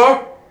Nick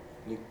Burr.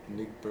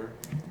 Nick Burr.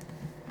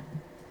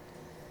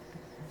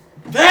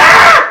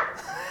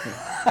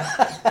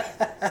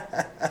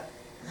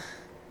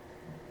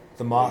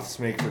 The Moths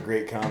make for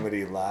great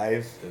comedy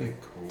live. Very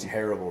cool.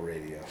 Terrible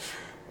radio.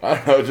 I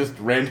don't know, just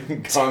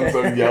random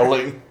Gonzo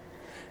yelling.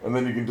 And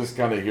then you can just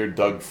kind of hear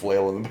Doug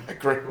flail in the I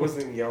background.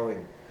 wasn't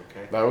yelling.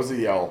 Okay. That was a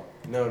yell.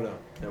 No,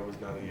 that was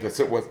not a yell. Yes,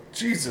 it was.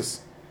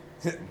 Jesus.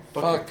 Fucking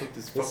Fuck. put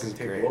this This fucking is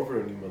table great. over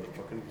on you,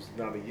 motherfucker. It was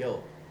not a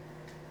yell.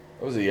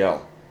 That was a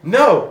yell.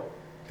 No!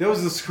 That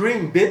was a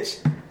scream, bitch!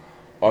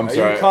 Oh, I'm Are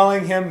sorry. you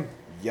calling him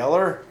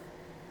Yeller?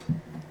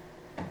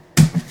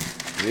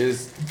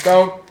 Is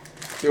don't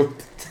do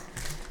it.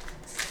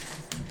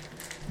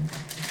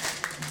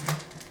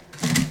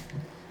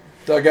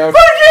 Doug out.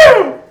 Fuck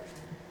you!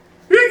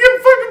 You can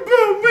fucking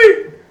about me!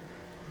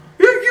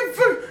 You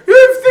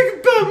think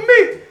about me!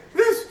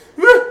 This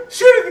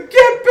shooting the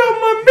cat about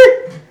my meat!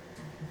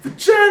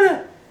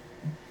 Vagina!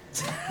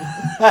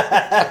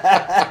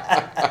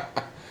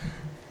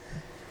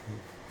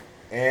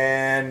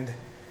 And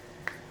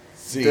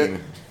Scene.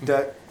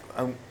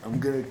 I'm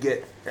gonna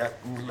get.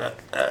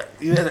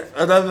 You had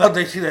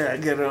another shit. I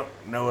don't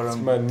know what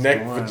I'm. my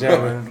neck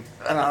vagina.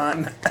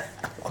 On.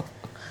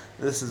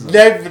 This is.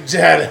 Neck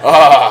vagina!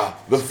 Ah,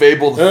 the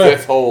fabled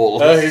fifth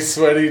hole. Oh, he's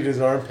sweating in his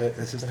armpit.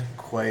 This is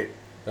quite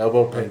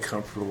Elbow pinch.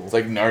 uncomfortable. It's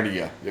like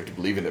Narnia. You have to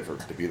believe in it for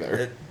it to be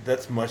there.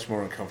 That's much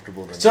more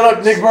uncomfortable than. Shut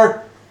up, Nick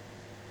Burr!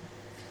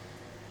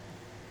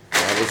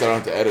 At least I don't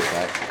have to edit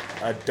that.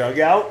 A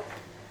dugout.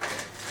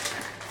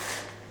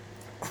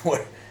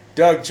 What?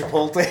 Doug,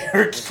 Chipotle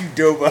or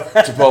Qdoba?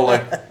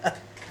 Chipotle.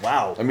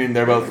 Wow. I mean,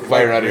 they're both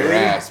fire out of your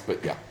ass,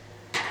 but yeah.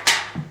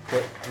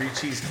 Put 3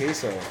 cheese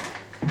queso.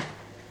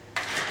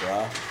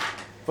 Bruh.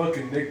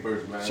 Fucking Nick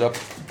Birds, man.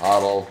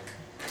 Chipotle.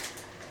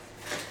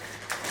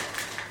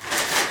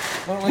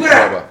 I don't like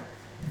Boba.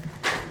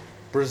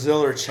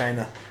 Brazil or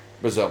China?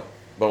 Brazil.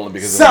 But only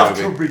because South of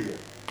the movie. Korea.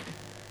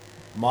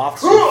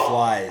 Moths or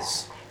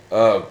flies?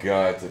 Oh,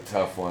 God, it's a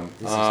tough one.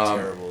 This is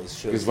terrible.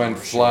 This Because when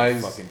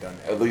flies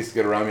at least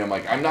get around me, I'm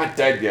like, I'm not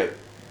dead yet.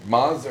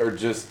 Moths are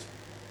just,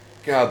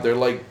 God, they're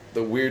like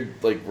the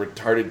weird, like,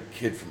 retarded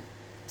kid from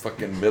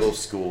fucking middle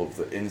school of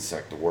the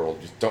insect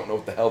world. Just don't know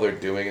what the hell they're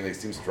doing, and they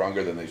seem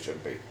stronger than they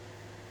should be.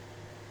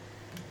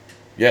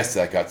 Yes,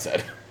 that got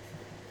said.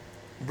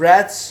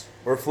 Rats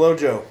or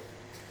Flojo?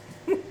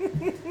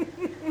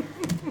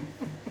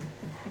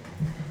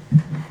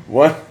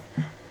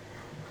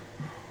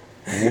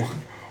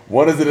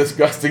 One is a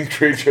disgusting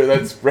creature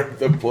that spread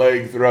the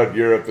plague throughout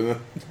Europe in the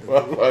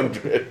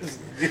 1200s.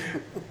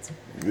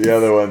 The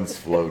other one's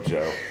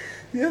Flojo.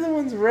 The other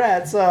one's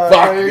rats. Fuck, the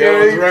other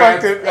one's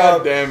rats.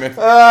 God damn it.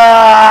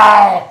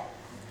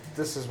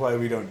 This is why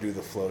we don't do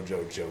the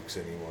Flojo jokes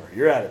anymore.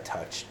 You're out of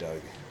touch,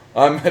 Doug.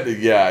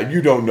 Yeah, you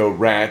don't know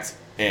rats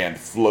and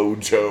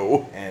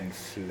Flojo. And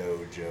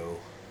Flojo.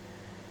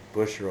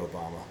 Bush or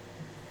Obama?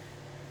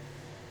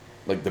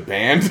 Like the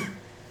band?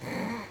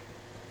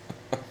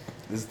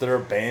 Is there a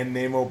band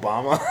named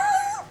Obama?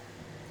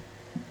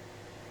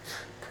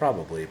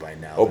 Probably by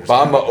now.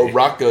 Obama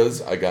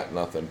Oracas, I got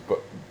nothing.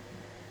 But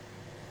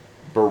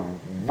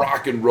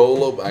rock and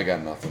roll, I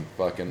got nothing.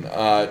 Fucking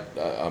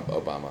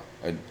Obama.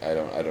 I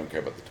don't care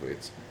about the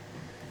tweets.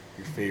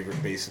 Your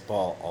favorite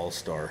baseball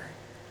all-star?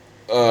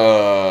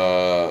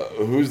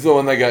 Who's the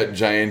one that got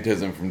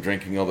giantism from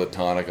drinking all the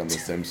tonic on The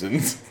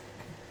Simpsons?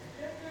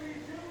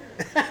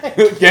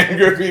 Ken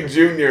Griffey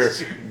Jr.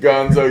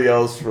 Gonzo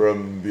yells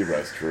from the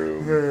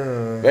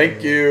restroom.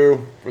 Thank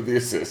you for the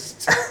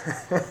assist.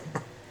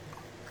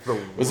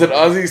 Was it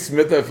Ozzie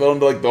Smith that fell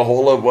into like the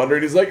hole of wonder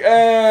and he's like,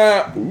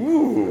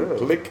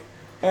 click.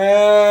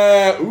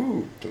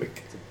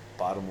 Click. It's a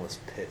bottomless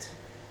pit.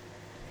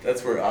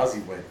 That's where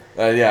Ozzy went.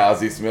 Yeah,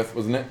 Ozzie Smith,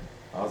 wasn't it?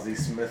 Ozzy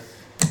Smith.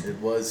 It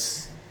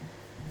was.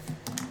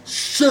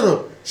 Shut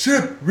up!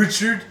 Shut up,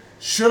 Richard!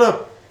 Shut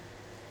up!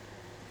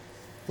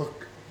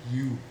 Fuck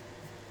you.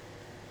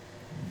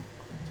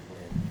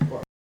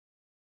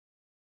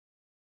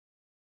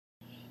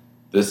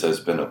 This has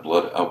been a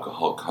Blood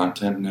Alcohol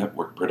Content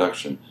Network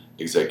production.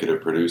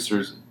 Executive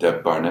producers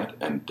Deb Barnett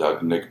and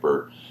Doug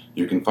Nickberg.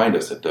 You can find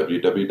us at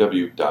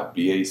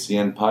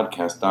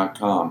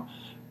www.bacnpodcast.com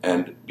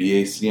and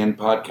BACN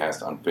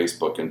Podcast on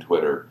Facebook and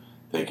Twitter.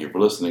 Thank you for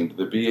listening to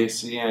the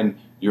BACN,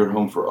 your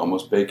home for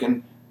Almost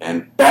Bacon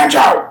and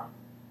Banjo!